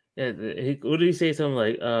 Yeah. What did he say? Something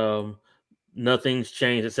like nothing's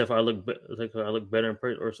changed except for I look better in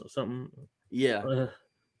person or something. Yeah.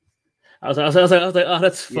 I was like, oh,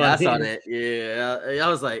 that's funny. Yeah, I saw that. Yeah, I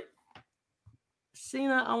was like,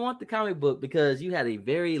 Cena, I want the comic book because you had a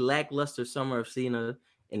very lackluster summer of Cena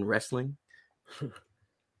in wrestling.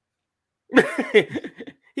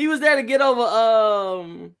 He was there to get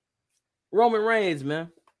over Roman Reigns,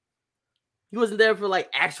 man. He wasn't there for like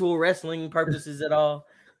actual wrestling purposes at all.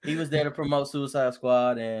 He was there to promote Suicide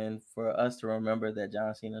Squad and for us to remember that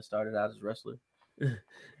John Cena started out as a wrestler.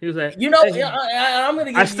 He was like, you know, hey, I'm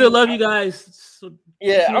gonna. I still love you guys. So,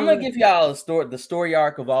 yeah, I'm gonna give y'all the story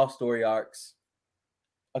arc of all story arcs.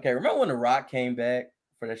 Okay, remember when The Rock came back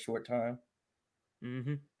for that short time?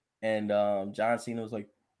 Mm-hmm. And John Cena was like,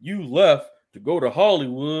 "You left to go to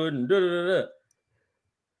Hollywood," and da da da.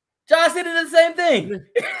 John Cena did the same thing.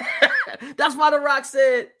 That's why The Rock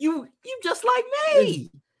said, "You just like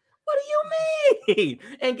me. What do you mean?"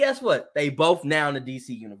 And guess what? They both now in the DC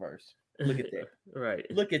universe. Look at that. Right.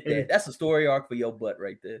 Look at that. That's a story arc for your butt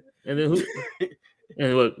right there. And then who?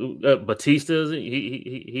 And what? Batista is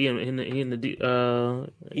he in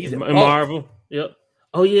the he's in Marvel. Yep.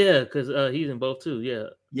 Oh yeah, because he's in both too. Yeah.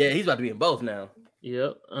 Yeah, he's about to be in both now.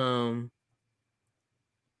 Yep.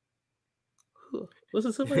 Was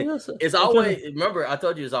it somebody else? It's always remember I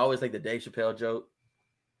told you it's always like the Dave Chappelle joke.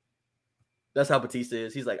 That's how Batista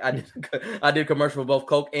is. He's like, I did commercial for both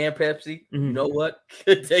Coke and Pepsi. Mm-hmm. You know what?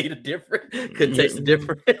 Could tell you the difference. Could taste the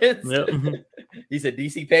difference. Yep. Mm-hmm. He said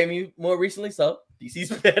DC paid me more recently, so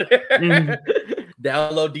DC's better. Mm-hmm.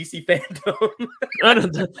 Download DC Fandom. I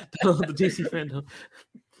don't download the DC Fandom.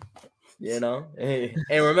 You know, and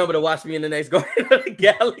remember to watch me in the next Guardian of the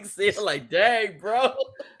Galaxy. I'm like, dang, bro.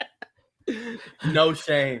 No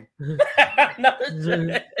shame. No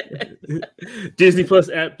shame. Disney Plus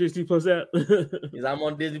app. I'm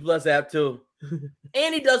on Disney Plus app too.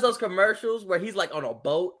 And he does those commercials where he's like on a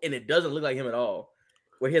boat and it doesn't look like him at all.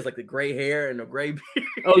 Where he has like the gray hair and the gray beard.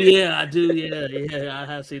 Oh yeah, I do. Yeah, I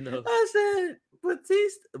have seen those. I said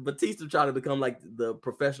Batista trying to become like the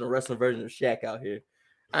professional wrestling version of Shaq out here.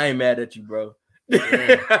 I ain't mad at you, bro.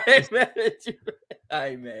 Yeah. I ain't mad at you. I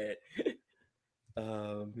ain't mad.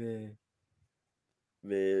 Oh man.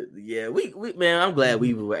 Man, yeah, we man, I'm glad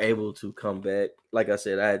we were able to come back. Like I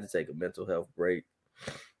said, I had to take a mental health break.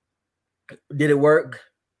 Did it work?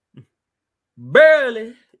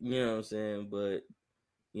 Barely. You know what I'm saying? But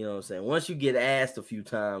you know what I'm saying? Once you get asked a few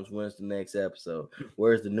times, when's the next episode?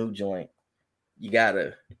 Where's the new joint? You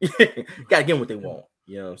gotta give them what they want.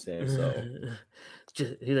 You know what I'm saying? So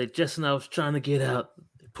he's like, just when I was trying to get out,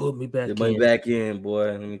 they pulled me back in. They back in,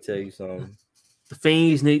 boy. Let me tell you something. The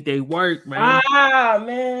Fiends they work, man.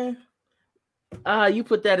 Man. You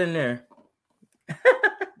put that in there.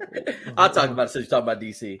 I'll talk about it since you talk about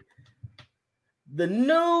DC. The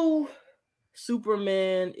new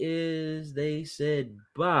Superman is, they said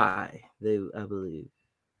bye. I believe.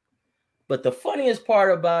 But the funniest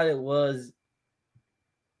part about it was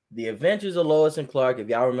the Adventures of Lois and Clark. If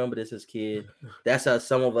y'all remember this as kids, that's how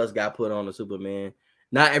some of us got put on the Superman.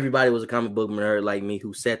 Not everybody was a comic book nerd like me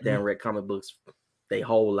who sat there and read comic books their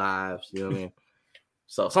whole lives. You know what I mean?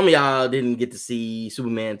 So some of y'all didn't get to see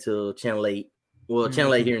Superman till Channel 8. Well,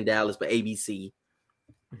 Channel 8 here in Dallas, but ABC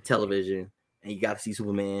television. And you got to see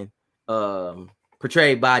Superman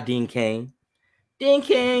portrayed by Dean Cain. Dean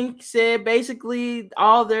Cain said basically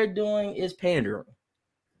all they're doing is pandering.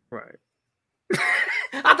 Right.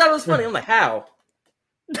 I thought it was funny. I'm like, how?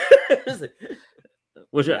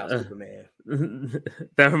 Which Superman.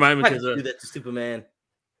 That reminded me because do that to Superman.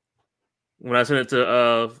 When I sent it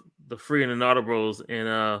to the Free and the Audibles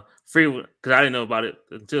and Free, because I didn't know about it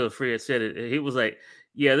until Free had said it. He was like,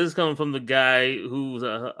 "Yeah, this is coming from the guy who's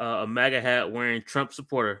a MAGA hat wearing Trump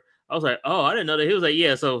supporter." I was like, "Oh, I didn't know that." He was like,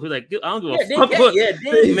 "Yeah." So he's like, "I don't give a fuck."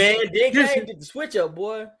 Dean Cain did the switch up,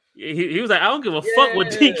 boy. He was like, "I don't give a fuck what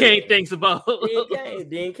Dean Cain thinks about."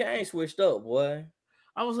 Dean Cain switched up, boy.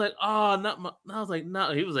 I was like, "Oh, not my." I was like,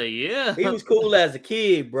 "No." He was like, "Yeah." He was cool as a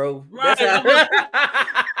kid, bro. Right.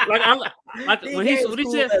 When he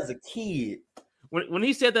said as a kid. When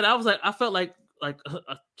he said that, I was like, I felt like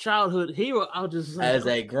a childhood hero. I was just like, as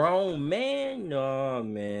a grown man, no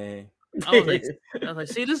man. I was like,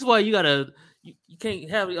 see, this is why you gotta. You can't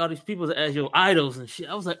have all these people as your idols and shit.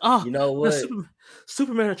 I was like, oh, you know what?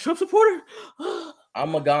 Superman a Trump supporter?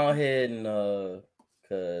 I'm gonna go ahead and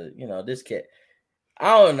cause this cat.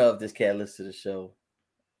 I don't know if this cat listens to the show.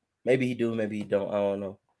 Maybe he do, maybe he don't. I don't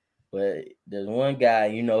know. But there's one guy,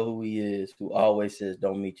 you know who he is, who always says,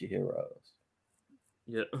 "Don't meet your heroes."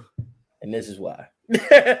 Yeah, and this is why.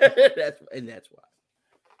 that's why.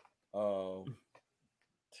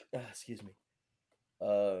 Excuse me.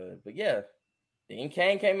 But yeah, Dean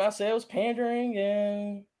Cain came out, said it was pandering,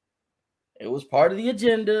 and it was part of the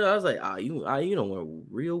agenda. I was like, you don't want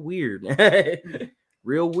real weird,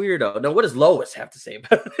 real weirdo. Now, what does Lois have to say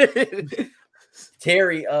about it?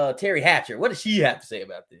 Terry Hatcher, what does she have to say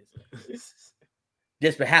about this?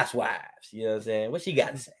 Desperate Housewives, you know what I'm saying? What she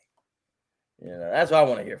got to say? You know, that's what I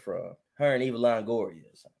want to hear from her and Eva Longoria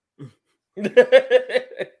or something.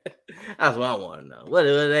 That's what I want to know. What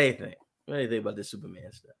do they think? What do they think about this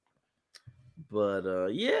Superman stuff?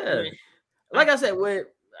 But yeah, like I said, for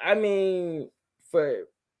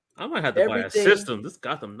I might have to buy a system. This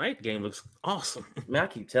Gotham Knight game looks awesome. Man, I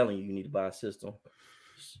keep telling you need to buy a system.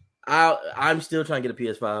 I'm still trying to get a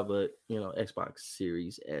PS5, but Xbox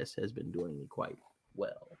Series S has been doing me quite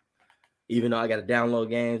well. Even though I got to download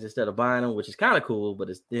games instead of buying them, which is kind of cool, but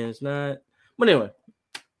it's not. But anyway,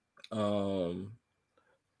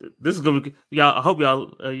 this is gonna be y'all. I hope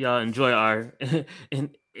y'all enjoy our this has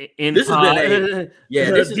been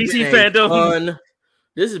DC fandom.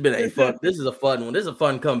 This has been a fun. This is a fun one. This is a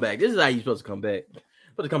fun comeback. This is how you're supposed to come back.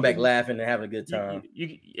 Supposed to come back laughing and having a good time.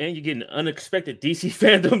 You're getting unexpected DC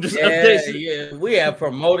fandom just updates. Yeah, we have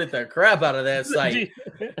promoted the crap out of that site.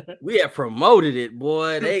 We have promoted it,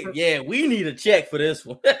 boy. We need a check for this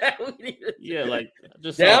one. Just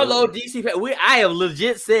download DC fandom. I have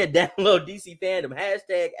legit said download DC fandom #ad.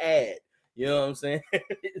 You know what I'm saying?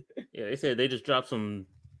 Yeah, they said they just dropped some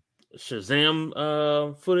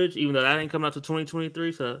Shazam footage, even though that ain't coming out to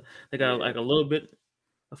 2023. So they got like a little bit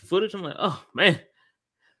of footage. I'm like, oh man.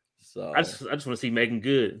 So I just want to see Megan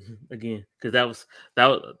Good again, because that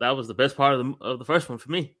was the best part of the first one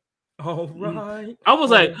for me. All right. I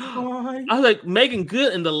was like Megan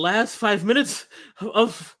Good in the last 5 minutes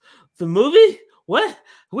of the movie. What?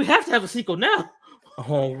 We have to have a sequel now.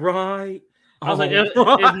 All right. I was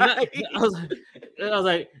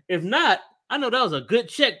like, if not, I know that was a good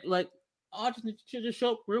check. Like, I just need to just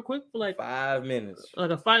show up real quick for like 5 minutes,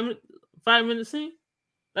 like a 5-minute scene.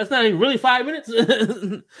 That's not even really 5 minutes.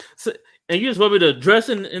 So, and you just want me to dress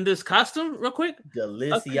in this costume real quick?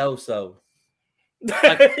 Delicioso.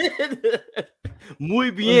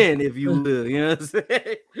 Muy bien, if you will. You know what I'm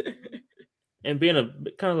saying? And being a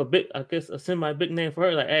kind of a big, I guess, a semi-big name for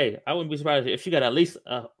her, like, hey, I wouldn't be surprised if she got at least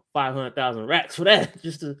 500,000 racks for that,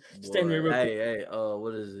 just to stand there real quick. Hey,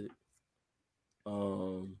 what is it?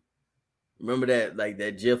 Remember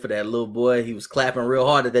that GIF for that little boy? He was clapping real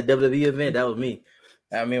hard at that WWE event. That was me.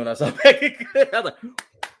 I mean, when I saw Megan Good, I was like,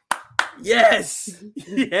 yes,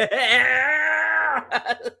 yeah.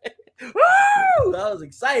 Woo! I was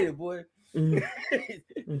excited, boy.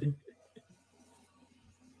 Mm-hmm.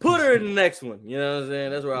 Put her in the next one. You know what I'm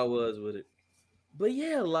saying? That's where I was with it. But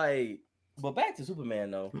yeah, but back to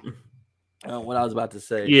Superman though. What I was about to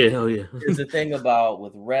say. Yeah, hell yeah. It's the thing about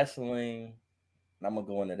with wrestling. And I'm gonna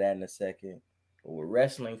go into that in a second. But with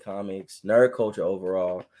wrestling, comics, nerd culture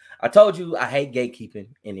overall, I told you I hate gatekeeping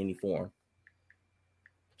in any form.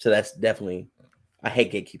 So that's definitely, I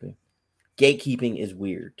hate gatekeeping. Gatekeeping is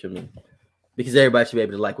weird to me because everybody should be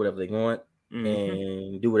able to like whatever they want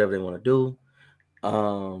and do whatever they want to do.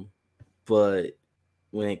 But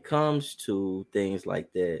when it comes to things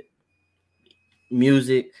like that,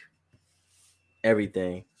 music,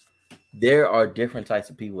 everything, there are different types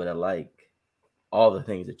of people that like all the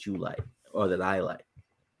things that you like or that I like.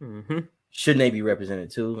 Shouldn't they be represented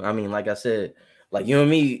too? I mean, like I said, like you and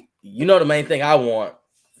me, the main thing I want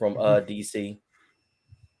from DC.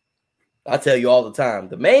 I tell you all the time,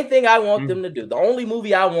 the main thing I want them to do, the only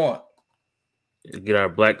movie I want, get our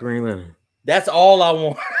Black Green Lantern. That's all I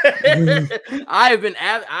want.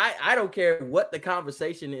 I don't care what the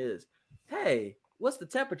conversation is. Hey, what's the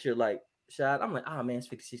temperature like, Shad? I'm like, man, it's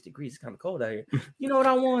 56 degrees. It's kind of cold out here. You know what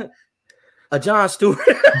I want? A Jon Stewart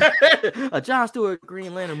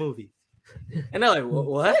Green Lantern movie. And they're like,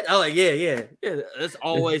 what? I'm like, yeah. That's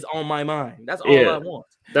always on my mind. That's all I want.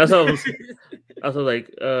 That's all. I was like,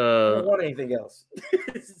 I don't want anything else.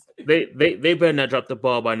 they better not drop the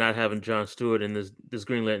ball by not having Jon Stewart in this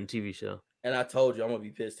Green Lantern TV show. And I told you I'm gonna be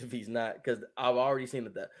pissed if he's not, because I've already seen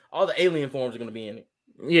that all the alien forms are gonna be in it.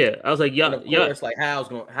 Yeah, I was like, Of course, like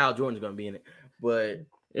Hal Jordan's gonna be in it, but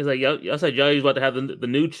it's like y'all said y'all about to have the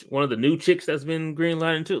new one of the new chicks that's been Green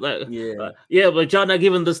Lantern too. Like, but y'all not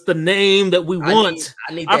giving us the name that we want.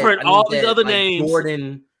 I've heard all these other names.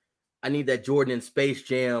 Jordan. I need that Jordan in Space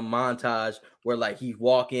Jam montage where like he's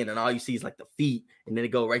walking and all you see is like the feet, and then it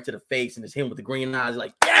go right to the face, and it's him with the green eyes.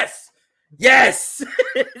 Like, yes,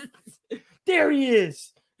 there he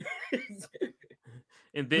is.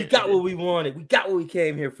 And then we got what we wanted. We got what we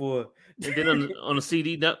came here for. And then on the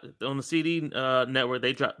CD network,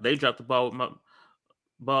 they dropped the ball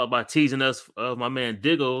by teasing us of my man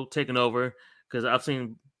Diggle taking over, because I've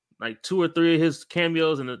seen like 2 or 3 of his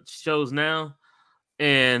cameos in the shows now,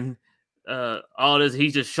 and all this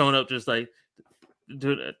he's just showing up just like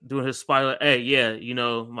doing his spy. Like, hey, yeah,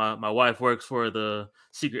 my wife works for the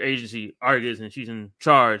secret agency Argus, and she's in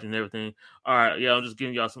charge and everything. All right, yeah, I'm just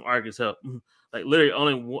giving y'all some Argus help. Like literally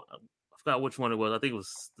only one, I forgot which one it was. I think it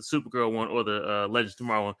was the Supergirl one or the Legends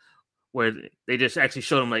Tomorrow one, where they just actually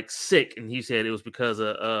showed him like sick, and he said it was because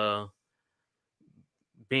of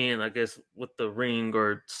being, I guess, with the ring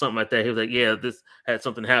or something like that. He was like, yeah, this had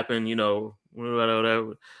something happen,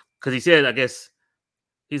 whatever. Because he said, I guess,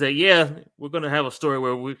 he's like, yeah, we're going to have a story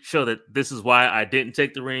where we show that this is why I didn't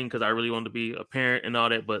take the ring, because I really wanted to be a parent and all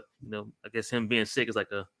that. But, I guess him being sick is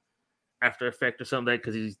like a after effect or something,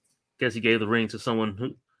 because he gave the ring to someone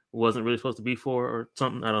who wasn't really supposed to be for or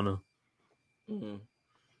something. I don't know. Mm-hmm.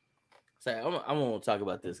 Sorry, I'm going to talk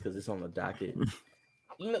about this because it's on the docket.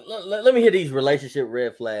 Let me hear these relationship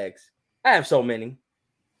red flags. I have so many.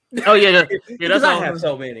 Oh yeah, that's I have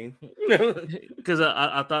so many. Because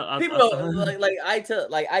I thought people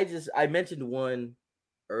I mentioned one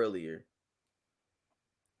earlier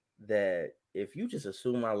that if you just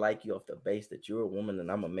assume I like you off the base that you're a woman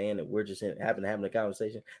and I'm a man and we're just having a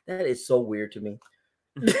conversation, that is so weird to me.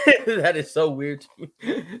 That is so weird to me.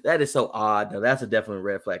 That is so odd. Now that's a definite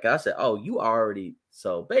red flag. I said, oh, you already.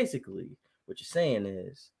 So basically, what you're saying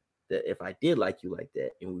is that if I did like you like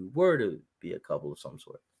that and we were to be a couple of some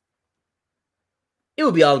sort, it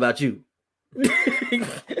would be all about you.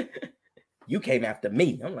 You came after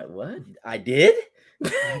me. I'm like, what? I did?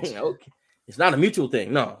 Okay. It's not a mutual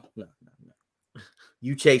thing. No.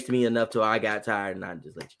 You chased me enough till I got tired and I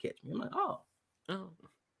just let you catch me. I'm like, oh.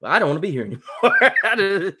 Well, I don't want to be here anymore.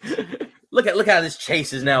 Look how this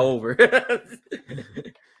chase is now over.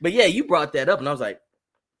 But yeah, you brought that up and I was like,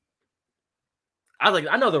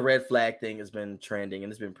 I know the red flag thing has been trending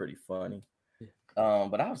and it's been pretty funny.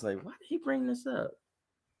 But I was like, why did he bring this up?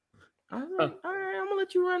 I was like, all right, I'm gonna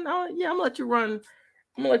let you run. I'm gonna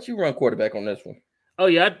let you run quarterback on this one. Oh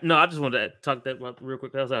yeah, I just wanted to talk that about real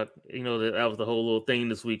quick. That was that was the whole little thing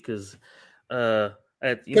this week because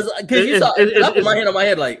because you saw I put my hand on my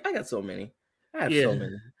head like I got so many. I have so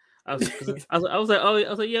many. I was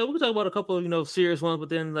like, yeah, we can talk about a couple of serious ones, but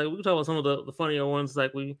then like we can talk about some of the funnier ones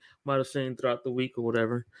like we might have seen throughout the week or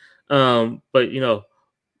whatever. But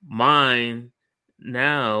mine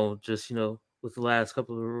now just with the last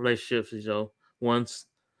couple of relationships, once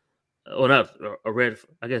or not a red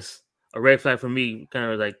flag for me,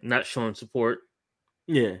 kind of like not showing support.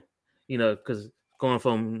 Yeah, because going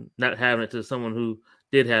from not having it to someone who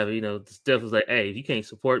did have it, the stuff was like, hey, if you can't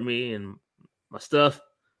support me and my stuff.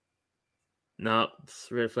 No,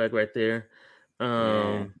 it's a red flag right there.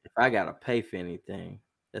 If I gotta pay for anything,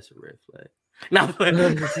 that's a red flag. No,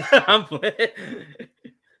 I'm playing.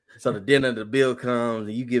 So the dinner, the bill comes,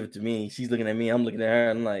 and you give it to me. She's looking at me. I'm looking at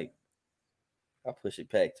her. I'm like, I push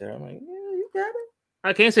it back to her. I'm like, yeah, you got it.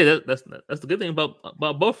 I can't say that. That's the good thing about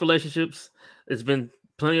both relationships. It's been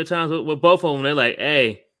plenty of times with both of them. They're like,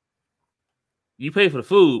 hey, you pay for the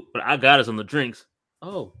food, but I got us on the drinks.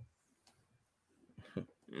 Oh.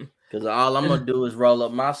 Because all I'm going to do is roll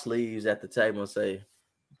up my sleeves at the table and say,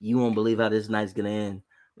 you won't believe how this night's going to end.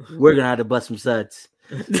 We're going to have to bust some suds.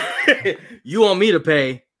 You want me to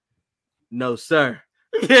pay? No, sir.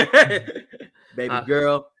 Baby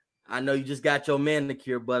girl, I know you just got your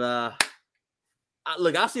manicure, but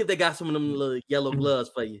look, I'll see if they got some of them little yellow gloves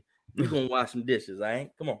for you. We're going to wash some dishes, all right?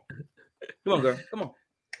 Come on, girl. Come on.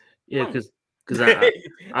 Yeah, because I ain't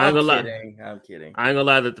gonna lie. I'm kidding. I ain't gonna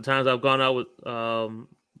lie that the times I've gone out with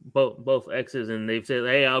both exes and they've said,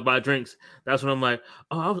 hey, I'll buy drinks. That's when I'm like,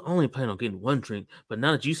 oh, I was only planning on getting one drink, but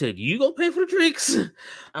now that you said you gonna pay for the drinks,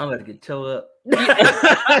 I'm gonna get towed up.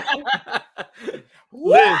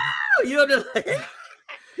 Wow,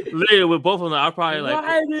 later with both of them, I'll probably like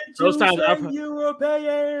why did those you times say you were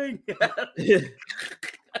paying?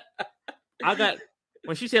 I got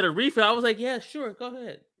when she said a refill, I was like, yeah, sure, go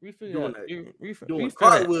ahead. Refill. Doing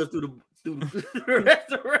cartwheels through the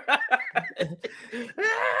restaurant.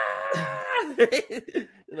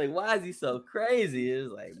 Like, why is he so crazy?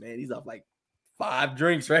 It's like, man, he's off like 5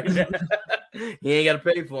 drinks right now. He ain't got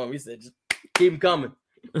to pay for him. He said, just keep him coming.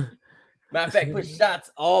 Matter of fact, put shots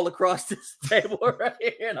all across this table right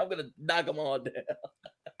here, and I'm going to knock them all down.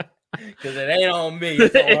 Because it ain't on me.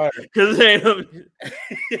 It's on her. Because it ain't on me.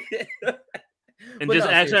 And but just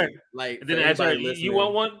ask her, like, then ask her, you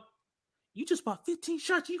want one? You just bought 15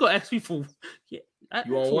 shots. You gonna ask me for? Yeah,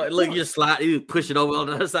 you want one? Look, you just slide, you push it over on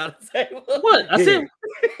the other side of the table. What? I said,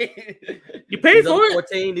 you paid for it.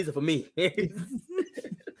 14. These are for me. It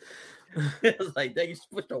was like, dang, you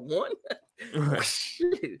pushed a one.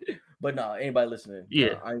 But no, anybody listening?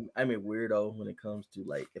 Yeah, I'm a weirdo when it comes to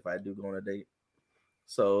like if I do go on a date.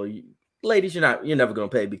 So, ladies, you're never gonna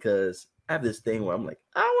pay because I have this thing where I'm like,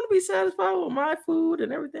 I want to be satisfied with my food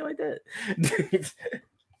and everything like that.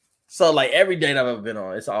 So like every date I've ever been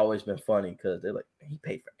on, it's always been funny because they're like, he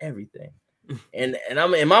paid for everything. And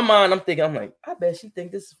I'm in my mind, I'm like, I bet she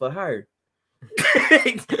think this is for her.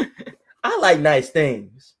 I like nice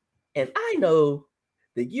things. And I know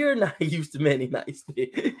that you're not used to many nice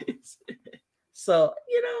things. So,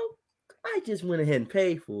 I just went ahead and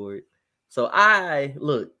paid for it. So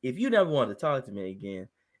look, if you never want to talk to me again,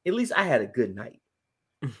 at least I had a good night.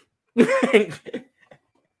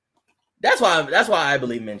 That's why I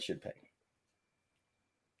believe men should pay.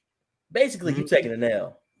 Basically, you taking an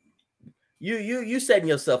L. You setting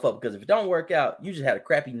yourself up, because if it don't work out, you just had a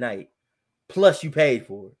crappy night. Plus, you paid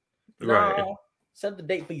for it. Right. No, set the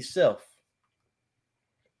date for yourself.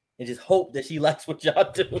 And just hope that she likes what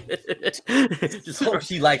y'all do. Just hope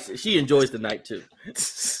she likes it. She enjoys the night too.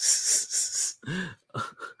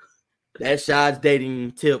 That's Shad's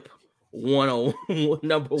dating tip 101,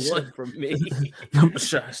 number 1 from me. Number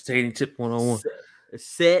Shad's dating tip 101.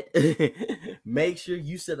 Make sure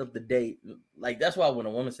you set up the date. Like, that's why when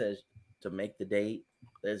a woman says to make the date,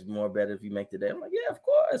 that's more better if you make the date. I'm like, yeah, of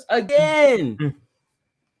course. Again,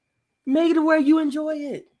 make it where you enjoy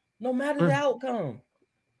it, no matter the outcome.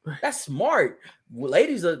 That's smart.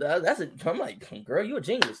 Ladies, I'm like, girl, you're a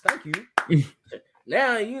genius. Thank you.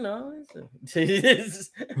 Now,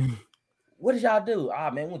 what did y'all do?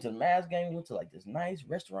 Man, went to the Mavs game. Went to like this nice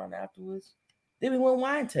restaurant afterwards. Then we went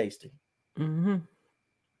wine tasting. Mm-hmm.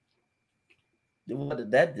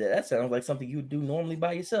 That sounds like something you would do normally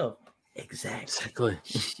by yourself. Exactly.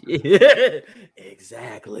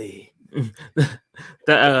 Exactly.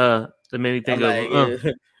 That made me think of.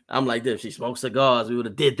 I'm like this. She smoked cigars. We would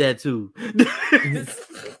have did that too.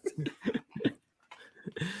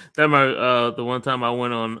 That might the one time I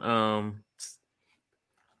went on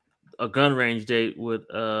a gun range date with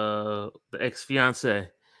the ex-fiance,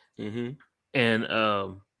 and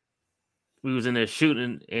we was in there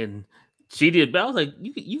shooting, and she did. But I was like,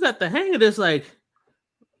 "You got the hang of this, like,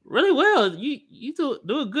 really well. You do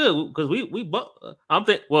it good." Because we both. At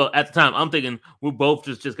the time, I'm thinking we both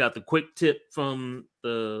just got the quick tip from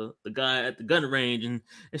the guy at the gun range, and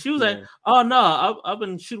she was like, "Oh no, I've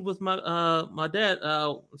been shooting with my my dad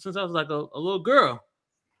since I was like a little girl."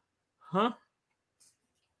 Huh?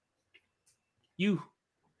 You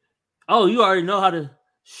already know how to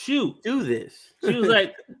shoot. Do this. She was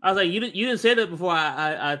like, I was like, you didn't say that before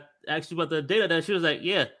I asked you about the data. That she was like,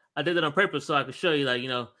 yeah, I did that on purpose so I could show you, like,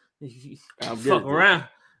 if you fuck around,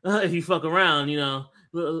 let me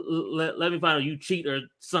find out you cheat or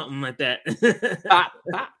something like that.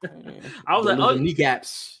 I was like, oh,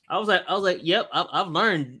 kneecaps. I was like, yep, I've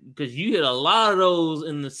learned, because you hit a lot of those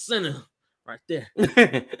in the center right there.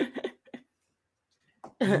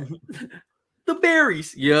 The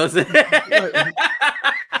berries. You know what I'm saying?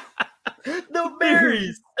 The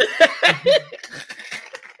berries.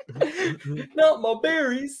 Not my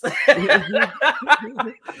berries. I'm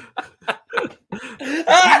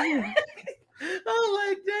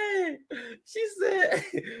like, dang. She said,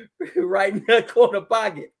 right in the corner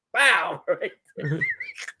pocket. Wow. Right there.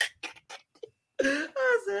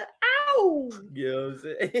 I said, ow. You know what I'm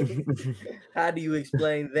saying? How do you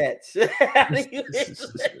explain that?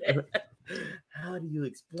 How do you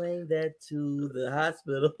explain that to the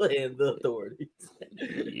hospital and the authorities?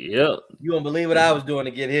 Yep. You won't believe what I was doing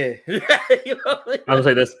to get here. I would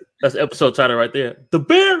say that's the episode title right there. The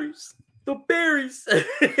berries. The berries.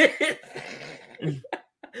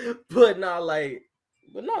 But no,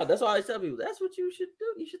 that's why I tell people, that's what you should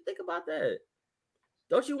do. You should think about that.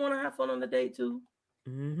 Don't you want to have fun on the date too?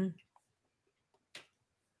 Mm-hmm.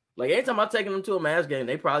 Like, anytime I'm taking them to a Mavs game,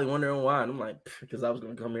 they probably wondering why. And I'm like, because I was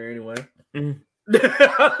going to come here anyway. Mm-hmm.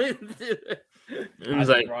 It was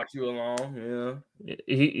like, brought you along. Yeah.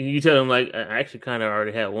 You tell them, like, I actually kind of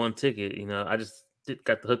already had one ticket. I just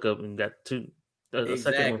got the hookup and got two. Exactly.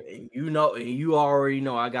 Second one. You already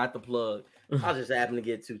know I got the plug. I just happened to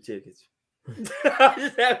get 2 tickets. I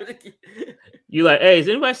just happened to get... You like, hey, is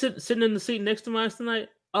anybody sitting in the seat next to mine tonight?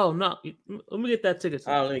 Oh no, let me get that ticket.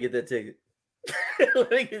 Oh, let me get that ticket. Let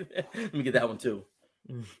me get that one too.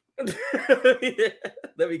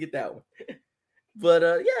 Let me get that one. But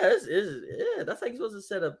that's how you're supposed to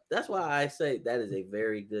set up. That's why I say that is a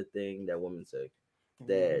very good thing that women say,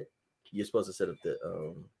 that you're supposed to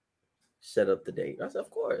set up the date. I said, of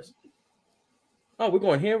course. Oh, we're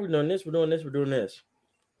going here. We're doing this. We're doing this. We're doing this.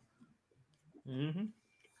 Mm-hmm.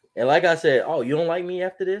 And like I said, oh, you don't like me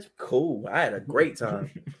after this? Cool. I had a great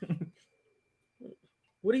time.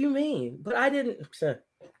 What do you mean? But I didn't.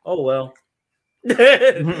 Oh, well.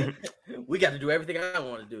 We got to do everything I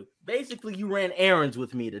want to do. Basically, you ran errands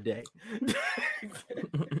with me today.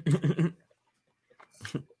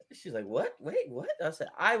 She's like, what? Wait, what? I said,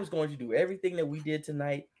 I was going to do everything that we did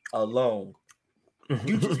tonight alone.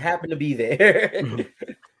 You just happened to be there.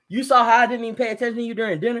 You saw how I didn't even pay attention to you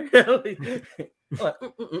during dinner. I'm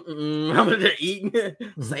there eating,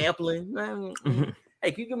 sampling.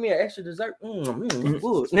 Hey, can you give me an extra dessert? Why you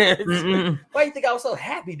think I was so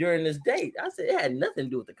happy during this date? I said it had nothing to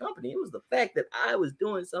do with the company. It was the fact that I was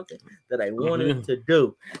doing something that I wanted to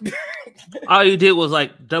do. All you did was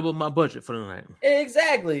like double my budget for the night.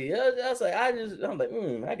 Exactly. I was like, I'm like,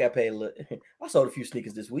 I got paid a little. I sold a few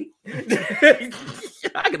sneakers this week.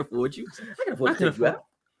 I can afford you. I can afford to take you out.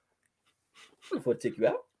 I can afford to take you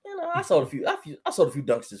out. You know, I sold a few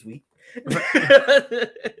dunks this week.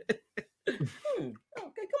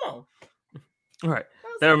 Okay, come on. All right.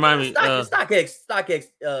 That reminds me. StockX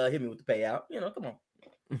hit me with the payout. You know, come on.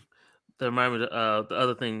 That reminds me. The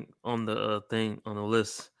other thing on the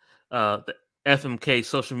list, the FMK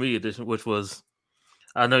social media edition, which was,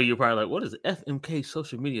 I know you're probably like, what is the FMK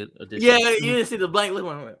social media edition? Yeah, you didn't see the blank look.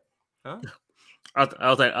 I went, huh? I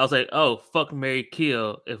was like, oh, fuck, marry,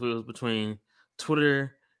 kill. If it was between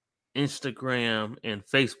Twitter, Instagram, and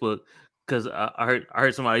Facebook, because I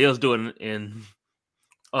heard somebody else doing it in.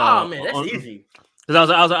 Oh man, that's easy. Because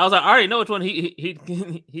I was like, I already know which one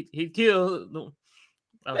he killed.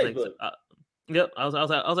 I was Facebook. like, yep. I was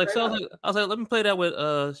like, let me play that with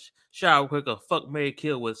Shy real quick. A fuck, marry,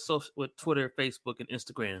 kill with Twitter, Facebook, and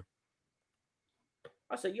Instagram.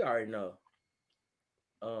 I said, you already know.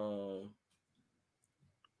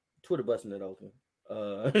 Twitter busting it open.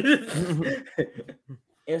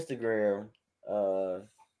 Instagram, for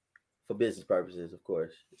business purposes, of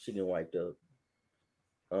course, she getting wiped up.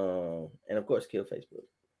 And of course, kill Facebook.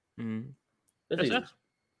 Mm-hmm.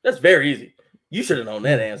 That's very easy. You should have known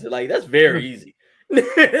that answer. Like, that's very easy.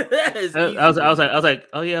 That is easy. I was like,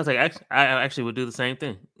 oh yeah, I actually would do the same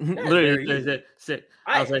thing. Literally, with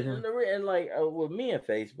me and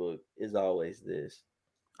Facebook is always this.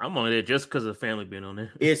 I'm on there just because of family being on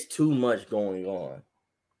there. It's too much going on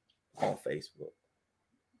Facebook.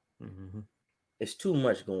 Mm-hmm. It's too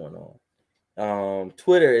much going on.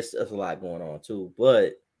 Twitter is a lot going on too,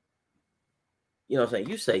 but you know what I'm saying?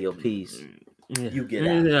 You say your piece, you get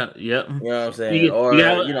out. Yeah. You know what I'm saying?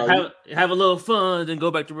 Have a little fun, then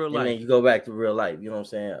go back to real life. And then you go back to real life. You know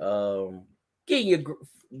what I'm saying? Get in your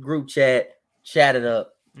group chat it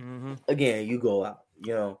up. Mm-hmm. Again, you go out.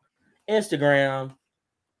 You know, Instagram,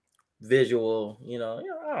 visual. You know,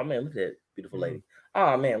 oh man, look at that beautiful lady.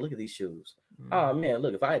 Oh man, look at these shoes. Mm-hmm. Oh man,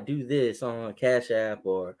 look, if I do this on Cash App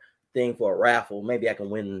or thing for a raffle, maybe I can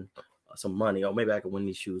win some money, or maybe I can win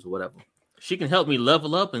these shoes or whatever. She can help me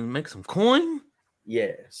level up and make some coin.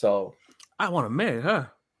 Yeah, so I want to marry her.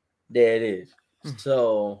 There it is.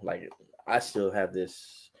 So, like, I still have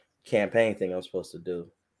this campaign thing I'm supposed to do.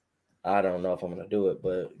 I don't know if I'm gonna do it,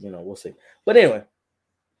 but you know, we'll see. But anyway,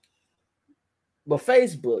 but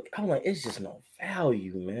Facebook, I'm like, it's just no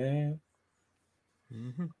value, man.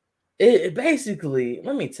 Mm-hmm. It basically,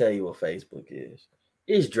 let me tell you what Facebook is.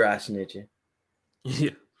 It's dry snitching. Yeah.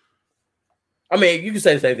 I mean, you can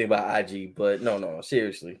say the same thing about IG, but no,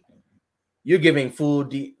 seriously. You're giving full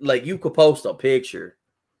like you could post a picture.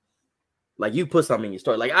 Like you put something in your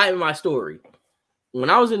story. Like in my story. When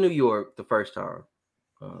I was in New York the first time,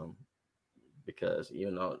 because you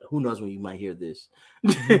know, who knows when you might hear this.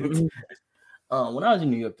 When I was in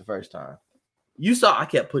New York the first time, you saw I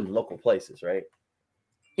kept putting local places, right?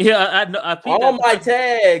 Yeah, I know. All my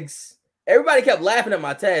tags, everybody kept laughing at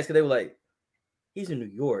my tags because they were like, he's in New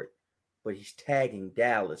York, but he's tagging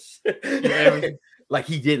Dallas. Like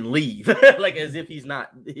he didn't leave. Like as if he's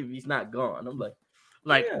not gone. I'm like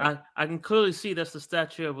yeah. I can clearly see that's the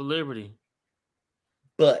Statue of Liberty.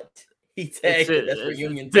 But he tagged it. That's for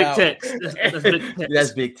Union big Tower. Text. That's big text.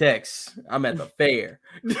 That's big text. I'm at the fair.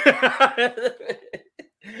 The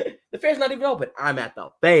fair's not even open. I'm at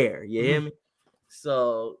the fair. You hear me?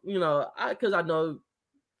 So, you know, because I know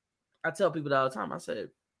I tell people that all the time. I said,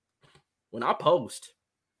 when I post,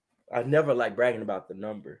 I never like bragging about the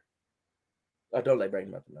number. I don't like bragging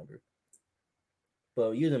about the number.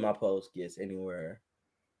 But usually my post gets anywhere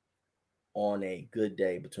on a good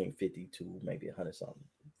day between 50 to maybe 100 something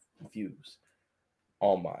views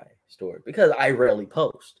on my story because I rarely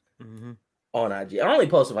post on IG. I only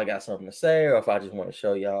post if I got something to say or if I just want to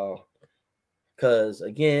show y'all. Because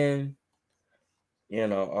again, you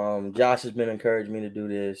know, Josh has been encouraging me to do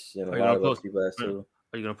this. You know, a lot of other people has too.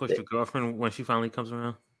 Are you gonna push your girlfriend when she finally comes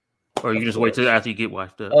around, or you just wait till after you get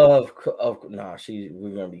wifed up? Nah,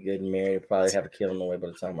 we're gonna be good and married. Probably have a kid on the way by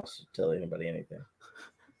the time I tell anybody anything.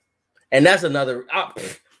 And that's another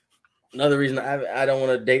reason I don't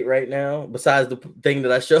want to date right now. Besides the thing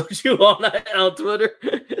that I showed you on Twitter.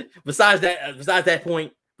 besides that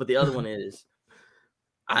point, but the other one is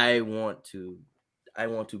I want to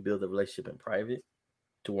build a relationship in private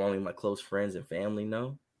to where only my close friends and family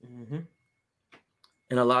know.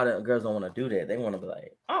 And a lot of girls don't want to do that. They want to be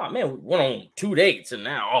like, oh, oh man, we went on 2 dates and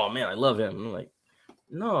now, oh man, I love him. I'm like,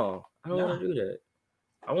 no, I don't want to do that.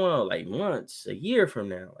 I want to like months, a year from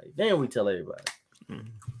now. Like then we tell everybody.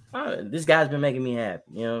 This guy's been making me happy.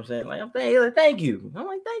 You know what I'm saying? Like thank you. I'm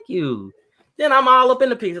like, thank you. Then I'm all up in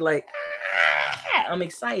the picture, like I'm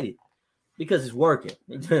excited because it's working.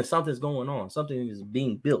 Something's going on. Something is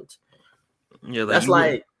being built. Yeah, that's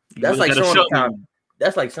like showing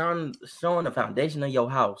the foundation of your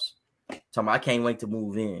house. Talking about, I can't wait to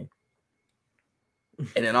move in.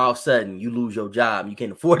 And then all of a sudden you lose your job. You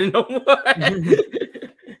can't afford it no more.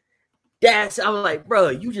 I was like, bro,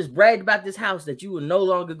 you just bragged about this house that you were no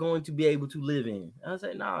longer going to be able to live in. I was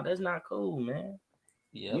like, no, that's not cool, man.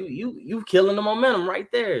 Yeah, you killing the momentum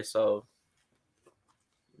right there. So,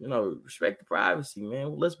 respect the privacy,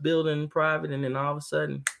 man. Let's build in private, and then all of a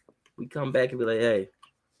sudden we come back and be like, hey,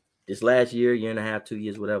 this last year and a half, 2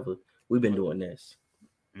 years, whatever, we've been doing this.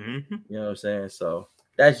 Mm-hmm. You know what I'm saying? So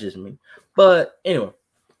that's just me. But anyway,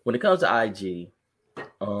 when it comes to IG,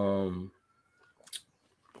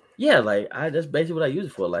 yeah, like that's basically what I use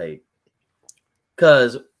it for. Like,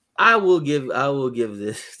 cause I will give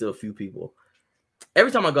this to a few people. Every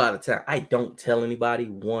time I go out of town, I don't tell anybody,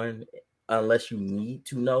 one, unless you need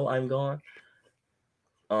to know I'm gone.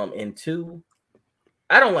 And two,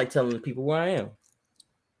 I don't like telling people where I am.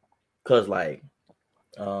 Cause like,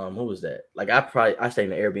 who was that? Like I stayed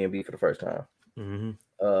in the Airbnb for the first time in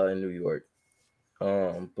New York.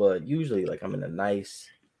 But usually like I'm in a nice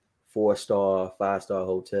 4-star, 5-star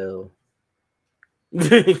hotel.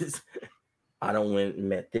 I don't went and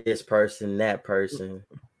met this person, that person.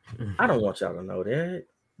 I don't want y'all to know that.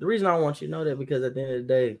 The reason I want you to know that because at the end of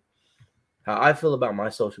the day, how I feel about my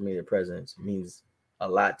social media presence means a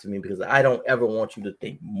lot to me because I don't ever want you to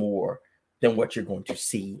think more than what you're going to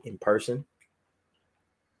see in person.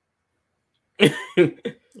 Yes,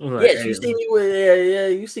 you see me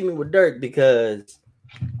with you see me with Dirk because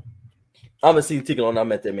I'm a season ticket on. I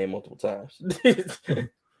met that man multiple times.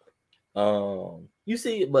 You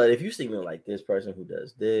see, but if you see me like this person who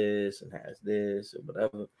does this and has this or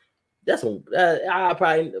whatever, that's when I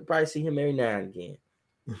probably see him every now and again.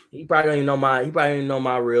 He probably don't even know my. He probably don't even know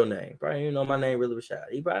my real name. Probably don't even know my name really was Shad.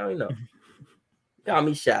 He probably don't even know. Call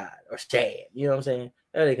me Shad or Shad. You know what I'm saying?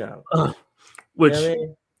 There they come. Which you know what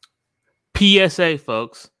I mean? PSA,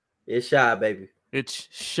 folks. It's Shad, baby. It's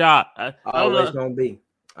Shad. Always gonna be.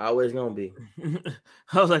 Always gonna be.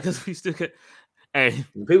 I was like, cause we still could. Hey,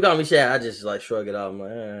 when people call me Shad, I just like shrug it off. I'm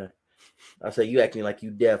like, I say you acting like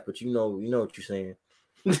you deaf, but you know what you're saying.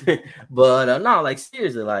 But no, like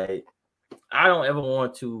seriously, like I don't ever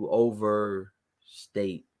want to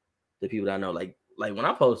overstate the people that I know. Like when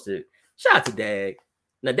I posted, shout out to Dag.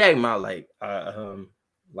 Now Dag, my like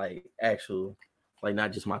actual, like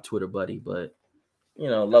not just my Twitter buddy, but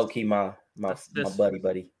low key my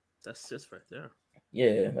buddy. That's just right there.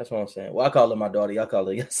 Yeah, that's what I'm saying. Well, I call her my daughter. Y'all call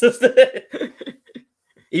her your sister.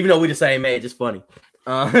 Even though we the same age, it's funny.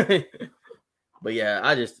 But yeah,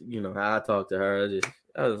 I just, how I talk to her,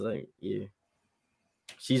 I was like, yeah.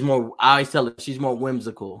 I always tell her she's more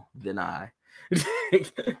whimsical than I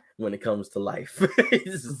when it comes to life.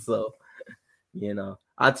 So,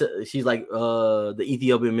 she's like the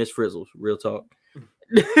Ethiopian Miss Frizzles, real talk.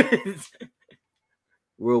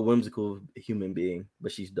 Real whimsical human being,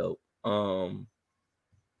 but she's dope.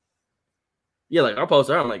 Yeah, like I post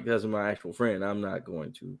her, I'm like, that's my actual friend. I'm not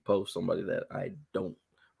going to post somebody that I don't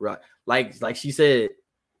like she said,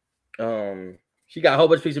 she got a whole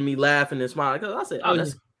bunch of pictures of me laughing and smiling. Cause I said,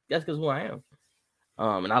 that's because who I am.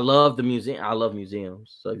 And I love the museum. I love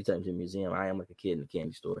museums. So if you take me to a museum, I am like a kid in a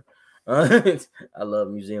candy store. I love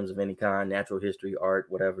museums of any kind, natural history, art,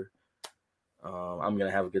 whatever. I'm gonna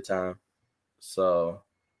have a good time. So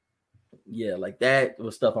yeah, like that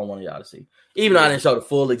was stuff I wanted y'all to see. Even though I didn't show the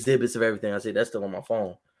full exhibits of everything, I said that's still on my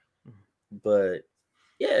phone. But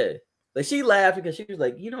yeah, like she laughed because she was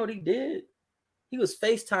like, you know what he did? He was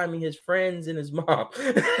FaceTiming his friends and his mom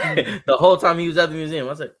the whole time he was at the museum.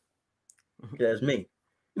 I said, that's me.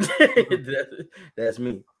 That's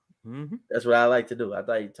me. Mm-hmm. That's what I like to do. I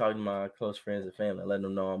thought you talking to my close friends and family, letting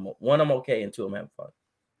them know I'm okay, and two, I'm having fun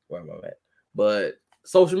where I'm at. But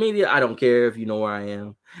social media, I don't care if you know where I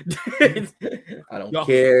am. I don't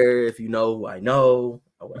care if you know who I know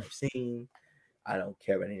or what I've seen. I don't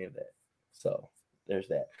care about any of that. So there's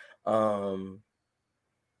that.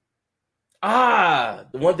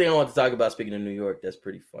 The one thing I want to talk about, speaking of New York, that's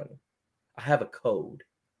pretty funny. I have a code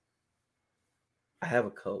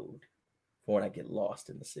for when I get lost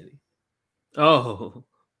in the city. Oh,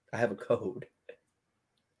 I have a code.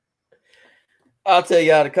 I'll tell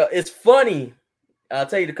y'all the code. It's funny. I'll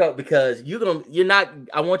tell you the code because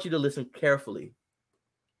I want you to listen carefully.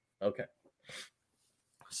 Okay.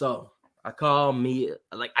 So I call Mia.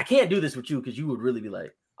 Like, I can't do this with you because you would really be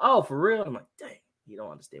like, oh, for real? I'm like, dang, you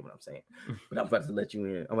don't understand what I'm saying. But I'm about to let you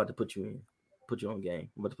in. I'm about to put you on game.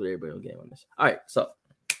 I'm about to put everybody on game on this. All right, so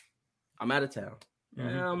I'm out of town.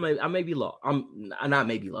 I may be lost. I'm not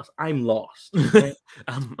maybe lost. I'm lost. Okay?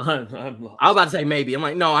 I'm lost. I was about to say maybe. I'm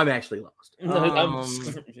like, no, I'm actually lost.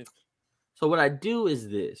 So what I do is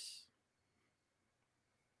this.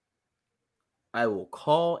 I will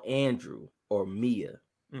call Andrew or Mia.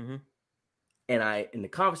 Mm-hmm. And the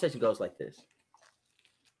conversation goes like this.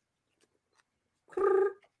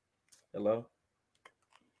 Hello?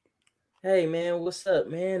 Hey, man, what's up,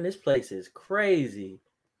 man? This place is crazy.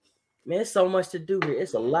 Man, there's so much to do here.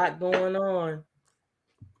 It's a lot going on.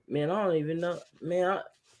 Man, I don't even know. Man,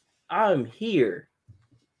 I'm here.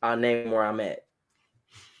 I'll name where I'm at.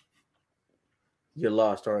 You're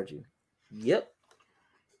lost, aren't you? Yep.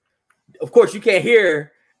 Of course, you can't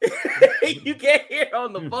hear. You can't hear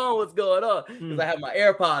on the phone what's going on because I have my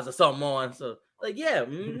AirPods or something on. So, like, yeah,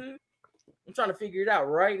 I'm trying to figure it out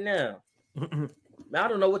right now. Man, I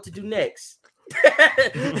don't know what to do next.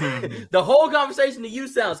 The whole conversation to you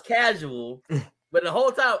sounds casual, but the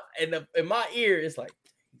whole time in my ear, it's like,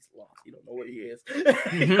 he's lost. You don't know where he is.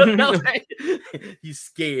 You know, like, he's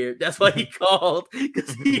scared. That's why he called,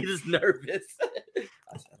 because he is nervous.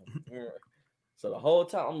 I said, so the whole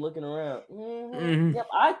time I'm looking around. Yep,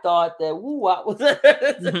 I thought that woo-wop was.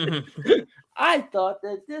 I thought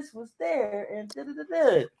that this was there, and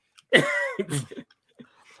da-da-da-da.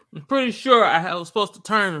 I'm pretty sure I was supposed to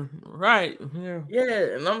turn right.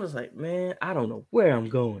 Yeah, and I'm just like, man, I don't know where I'm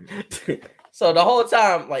going. So the whole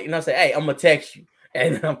time, like, I say, hey, I'm gonna text you,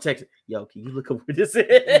 and then I'm texting, yo, can you look up where this is?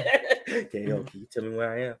 Okay, yo, can you tell me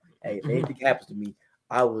where I am? Hey, if anything happens to me,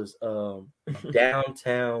 I was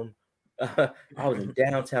downtown. I was in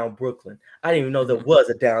downtown Brooklyn. I didn't even know there was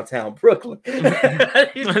a downtown Brooklyn.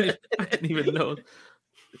 I didn't even know.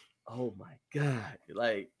 Oh my God.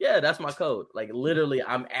 Like, yeah, that's my code. Like, literally,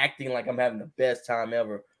 I'm acting like I'm having the best time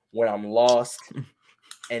ever when I'm lost.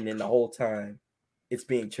 And then the whole time it's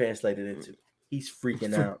being translated into he's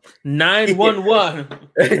freaking out. 911.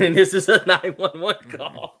 And this is a 911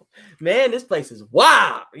 call. Man, this place is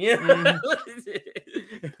wild. You know?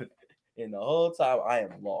 And the whole time I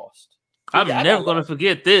am lost. I'm never going to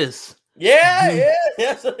forget this. Yeah.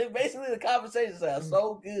 So basically, the conversation sounds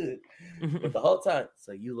so good. But the whole time,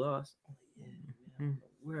 so you lost? Yeah,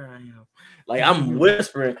 where I am. Like, I'm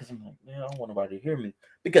whispering because I'm like, man, I don't want nobody to hear me.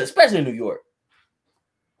 Because especially in New York,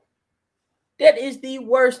 that is the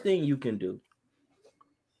worst thing you can do,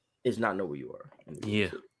 is not know where you are.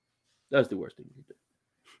 Yeah. That's the worst thing you can do.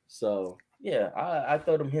 So, yeah, I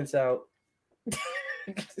throw them hints out.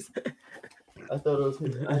 I throw those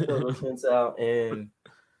hints out and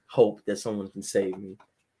hope that someone can save me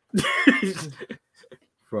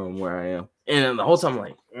from where I am. And the whole time, I'm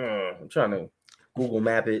like, I'm trying to Google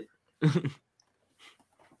map it.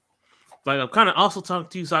 Like, I'm kind of also talking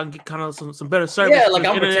to you so I can get kind of some better service. Yeah, like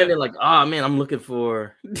I'm pretending like, oh man, I'm looking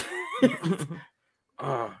for.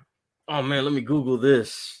 Oh man, let me Google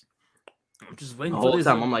this. I'm just waiting the for whole this.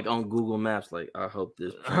 time I'm like on Google Maps, like I hope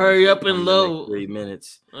this. Hurry up and load. 3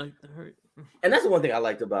 minutes. Like, hurry. And that's the one thing I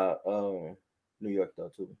liked about New York though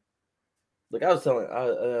too. Like I was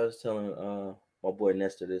telling my boy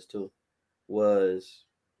Nestor this too, was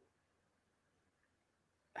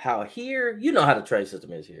how here, you know how the train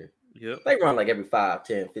system is here. Yep. They run like every 5,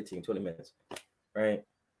 10, 15, 20 minutes. Right?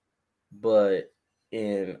 But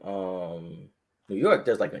in New York,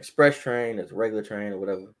 there's like an express train, there's a regular train or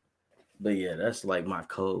whatever. But yeah, that's like my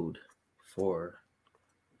code for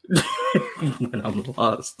when I'm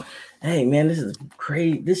lost. Hey man, this is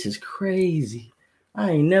crazy. This is crazy.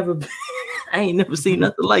 I ain't never seen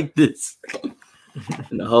nothing like this.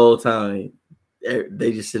 And the whole time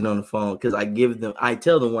they just sitting on the phone because I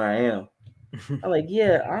tell them where I am. I'm like,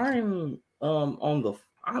 yeah, I'm on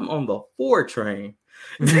the 4 train.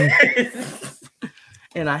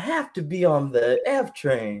 And I have to be on the F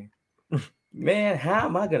train. Man, how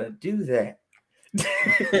am I gonna do that?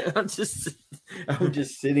 I'm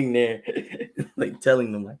just sitting there like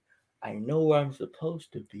telling them like I know where I'm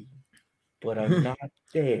supposed to be, but I'm not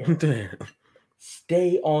there.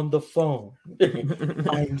 Stay on the phone.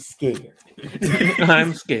 I'm scared.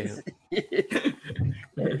 I'm scared.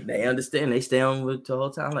 They understand. They stay on with the whole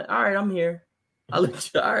time. Like, all right, I'm here. I'll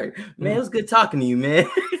let you. All right, man. It was good talking to you, man.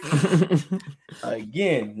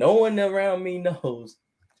 Again, no one around me knows.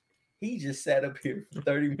 He just sat up here for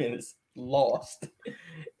 30 minutes, lost,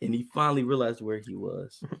 and he finally realized where he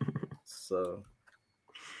was. So,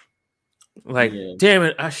 like, damn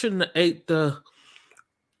it, I shouldn't have ate the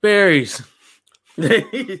berries.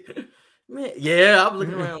 Man, yeah, I'm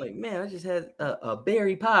looking around like, man, I just had a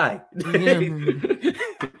berry pie,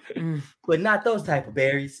 but not those type of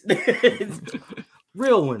berries.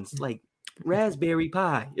 Real ones, like raspberry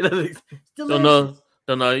pie. Don't know.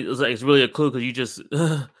 It's really a clue because you just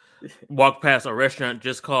walk past a restaurant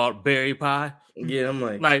just called Berry Pie. Yeah, I'm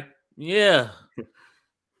like, yeah.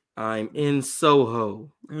 I'm in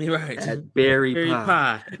Soho. Right. At Berry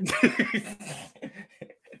Pie.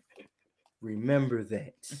 Remember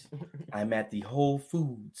that. I'm at the Whole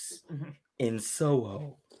Foods in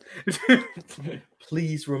Soho.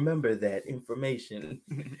 Please remember that information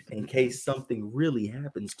in case something really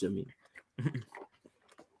happens to me.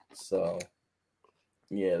 So,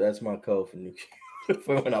 yeah, that's my code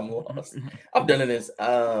for when I'm lost. I've done it this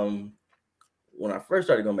when I first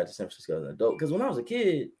started going back to San Francisco as an adult. Because when I was a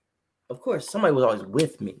kid, of course, somebody was always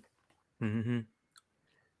with me. Mm-hmm.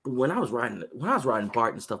 But when I was riding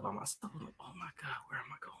BART and stuff by myself, I'm like, oh my God, where am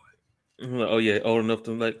I going? Oh yeah, old enough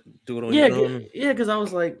to like do it on your own. Yeah, because I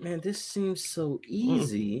was like, man, this seems so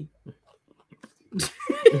easy.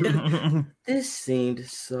 This seemed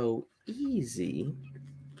so easy.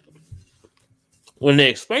 When they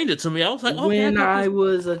explained it to me, I was like, okay. When I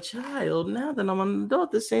was a child, now that I'm an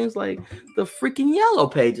adult, this seems like the freaking Yellow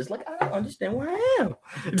Pages. Like, I don't understand where I am.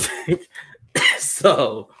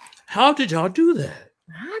 So, how did y'all do that?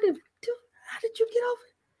 How did you get over?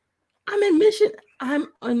 I'm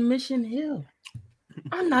on Mission Hill.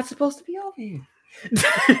 I'm not supposed to be over here.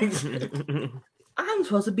 I'm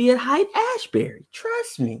supposed to be at Hyde Ashbury.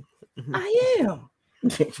 Trust me, I am.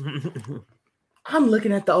 I'm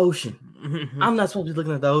looking at the ocean. I'm not supposed to be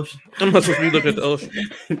looking at the ocean. I'm not supposed to be looking at the ocean.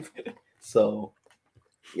 So,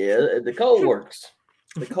 yeah, the code works.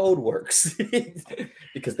 The code works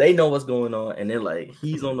because they know what's going on, and they're like,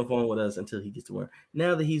 he's on the phone with us until he gets to work.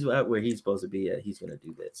 Now that he's out where he's supposed to be at, he's gonna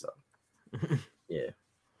do that. So, yeah,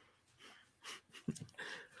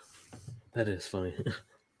 that is funny,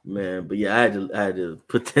 man. But yeah, I had to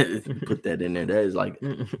put that in there. That is like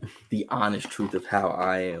the honest truth of how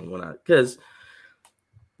I am because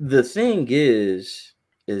the thing is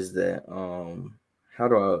that how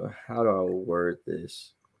do I word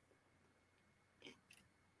this?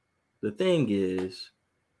 The thing is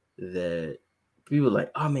that people are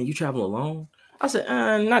like, oh man, you travel alone? I said,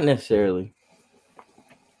 not necessarily.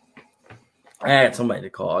 I had somebody to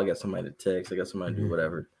call, I got somebody to text, I got somebody to do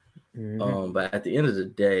whatever. But at the end of the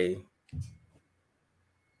day,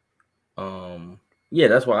 yeah,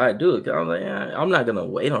 that's why I do it. Cause I was like, I'm not gonna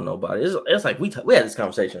wait on nobody. It's like we had this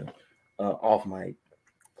conversation off mic.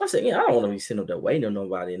 I said, I don't want to be sitting up there waiting on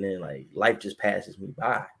nobody, and then like life just passes me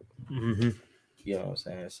by. Mm-hmm. You know what I'm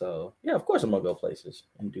saying? So, yeah, of course I'm going to go places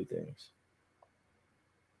and do things.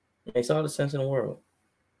 It makes all the sense in the world.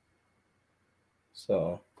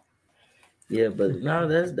 So, yeah, but no,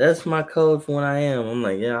 that's my code for when I am. I'm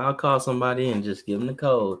like, yeah, I'll call somebody and just give them the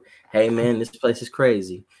code. Hey, man, this place is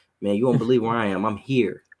crazy. Man, you won't believe where I am. I'm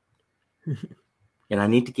here. And I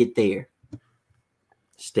need to get there.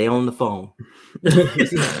 Stay on the phone.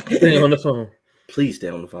 Stay on the phone. Please stay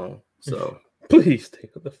on the phone. So, please stay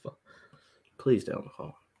on the phone. Please stay on the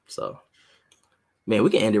phone. So, man,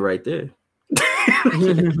 we can end it right there.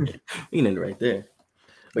 We can end it right there.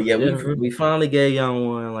 But yeah, we finally gave y'all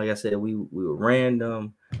one. Like I said, we were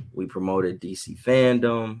random. We promoted DC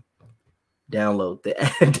Fandom. Download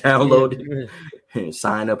it.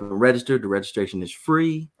 Sign up and register. The registration is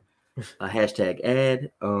free. Hashtag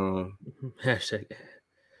ad. Hashtag ad.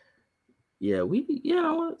 Yeah,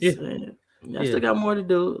 I still got more to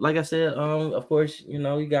do. Like I said, of course,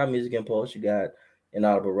 you got Music Impulse, you got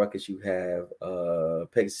Inaudible Ruckus, you have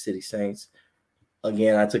Pegasus City Saints.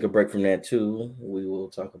 Again, I took a break from that too. We will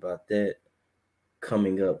talk about that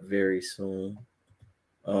coming up very soon.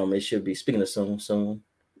 It should be, speaking of soon.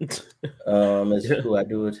 Is who I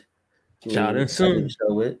do it. Shout out soon.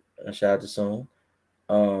 Show with. Shout out to soon.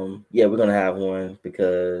 Yeah, we're gonna have one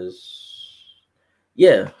because we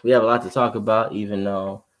have a lot to talk about, even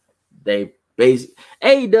though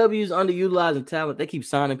AEW's underutilizing talent. They keep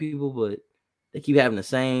signing people, but they keep having the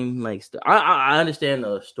same I understand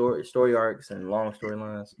the story arcs and long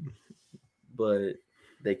storylines, but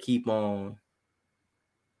they keep on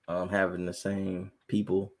having the same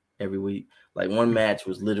people every week. Like one match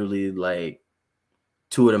was literally like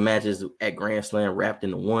two of the matches at Grand Slam wrapped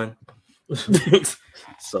into one.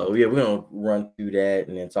 So yeah, we're gonna run through that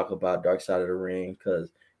and then talk about Dark Side of the Ring because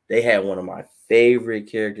they had one of my favorite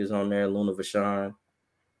characters on there, Luna Vachon.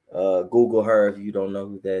 Google her if you don't know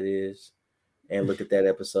who that is, and look at that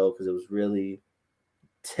episode because it was really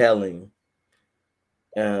telling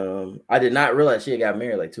I did not realize she had got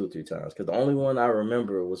married like 2 or 3 times because the only one I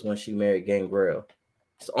remember was when she married Gangrel.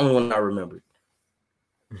 It's the only one I remembered.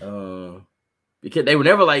 Because they were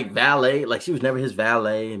never like valet, like she was never his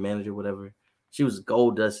valet and manager, whatever. She was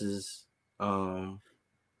Goldust's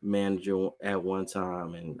manager at one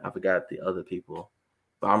time, and I forgot the other people,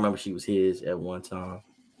 but I remember she was his at one time.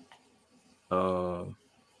 So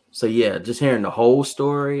yeah, just hearing the whole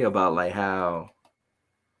story about like how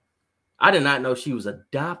I did not know she was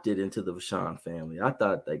adopted into the Vachon family. I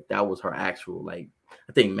thought like that was her actual, like,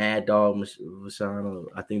 I think Mad Dog Vachon,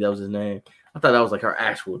 I think that was his name. I thought that was like her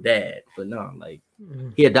actual dad, but no, like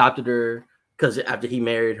he adopted her because after he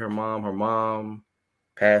married her mom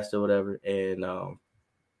passed or whatever, and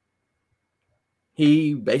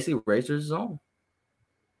he basically raised her his own,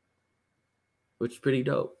 which is pretty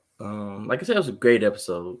dope. Like I said, it was a great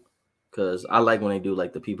episode because I like when they do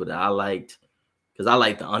like the people that I liked. Because I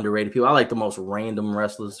like the underrated people. I like the most random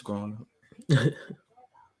wrestlers growing up.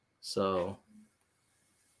 So,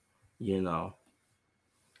 you know,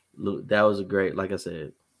 look, that was a great, like I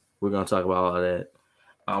said, we're going to talk about all that.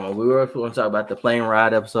 We were going to talk about the plane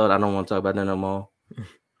ride episode. I don't want to talk about that no more.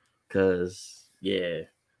 Because, yeah,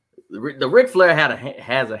 the Ric Flair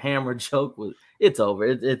has a hammer joke. It's over.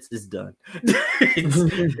 It's done.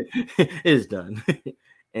 It's done.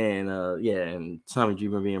 And and Tommy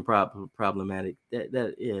Dreamer being problematic.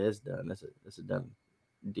 That it's done. That's a done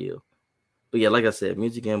deal. But yeah, like I said,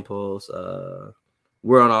 Music Impulse.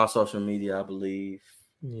 We're on all social media, I believe.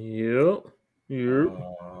 Yep.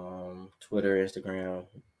 Twitter, Instagram.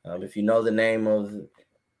 If you know the name of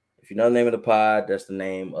the pod, that's the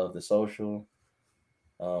name of the social.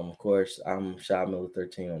 Of course, I'm Shad Miller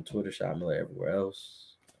 13 on Twitter. Shad Miller everywhere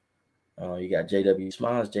else. You got JW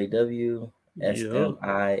Smiles, JW.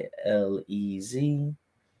 SMILEZ.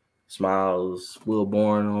 Smiles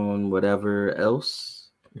Wilborn on whatever else.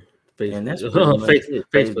 Facebook. And that's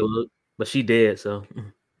Facebook. But she dead, so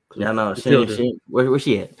yeah, no, where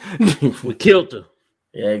she at? We killed her.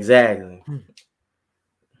 Yeah, exactly.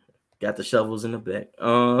 Got the shovels in the back.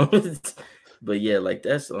 But yeah, like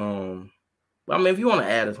that's I mean, if you want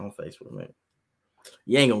to add us on Facebook, man,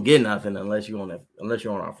 you ain't gonna get nothing unless you're on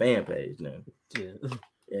our fan page, then. Yeah.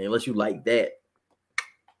 Yeah, unless you like that,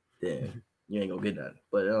 then you ain't gonna get nothing.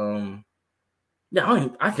 But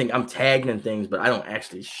I think I'm tagged in things, but I don't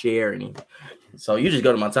actually share anything. So you just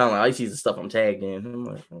go to my timeline. I see the stuff I'm tagged in. I'm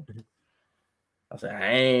like, I say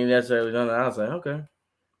I ain't necessarily done that. I was like, okay.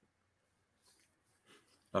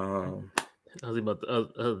 I was about the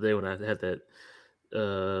other day when I had that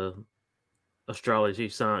astrology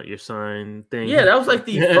sign thing. Yeah, that was like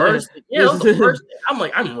the first. Yeah, that was the first. I'm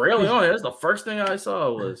like, I'm railing on it. That's the first thing I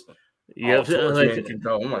saw was. Yeah,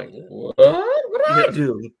 control. I'm like, what? What did I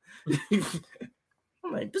do?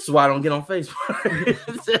 I'm like, this is why I don't get on Facebook.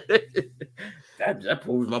 that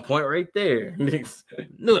proves my point right there.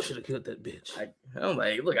 No, I should have killed that bitch. I'm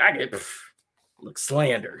like, look, I get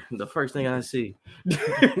slander. The first thing I see.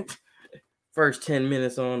 First 10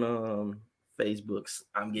 minutes on Facebook,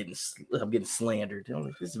 I'm getting slandered. I'm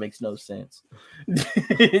like, this makes no sense.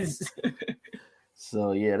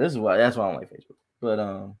 So yeah, that's why I don't like Facebook. But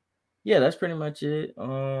yeah, that's pretty much it.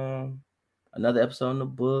 Another episode in the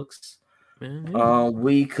books. Mm-hmm.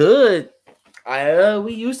 We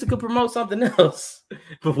used to promote something else,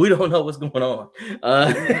 but we don't know what's going on.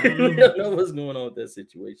 We don't know what's going on with that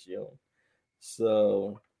situation.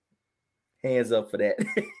 So hands up for that.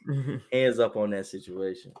 Hands up on that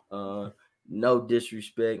situation. No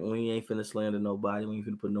disrespect. We ain't finna slander nobody. We ain't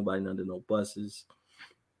finna put nobody under no buses.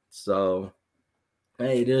 So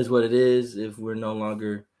hey, it is what it is. If we're no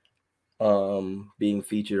longer being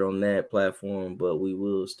featured on that platform, but we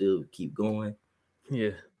will still keep going.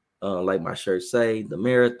 Yeah. Like my shirt say, the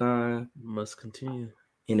marathon must continue.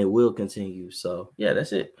 And it will continue. So yeah,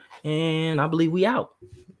 that's it. And I believe we out.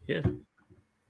 Yeah.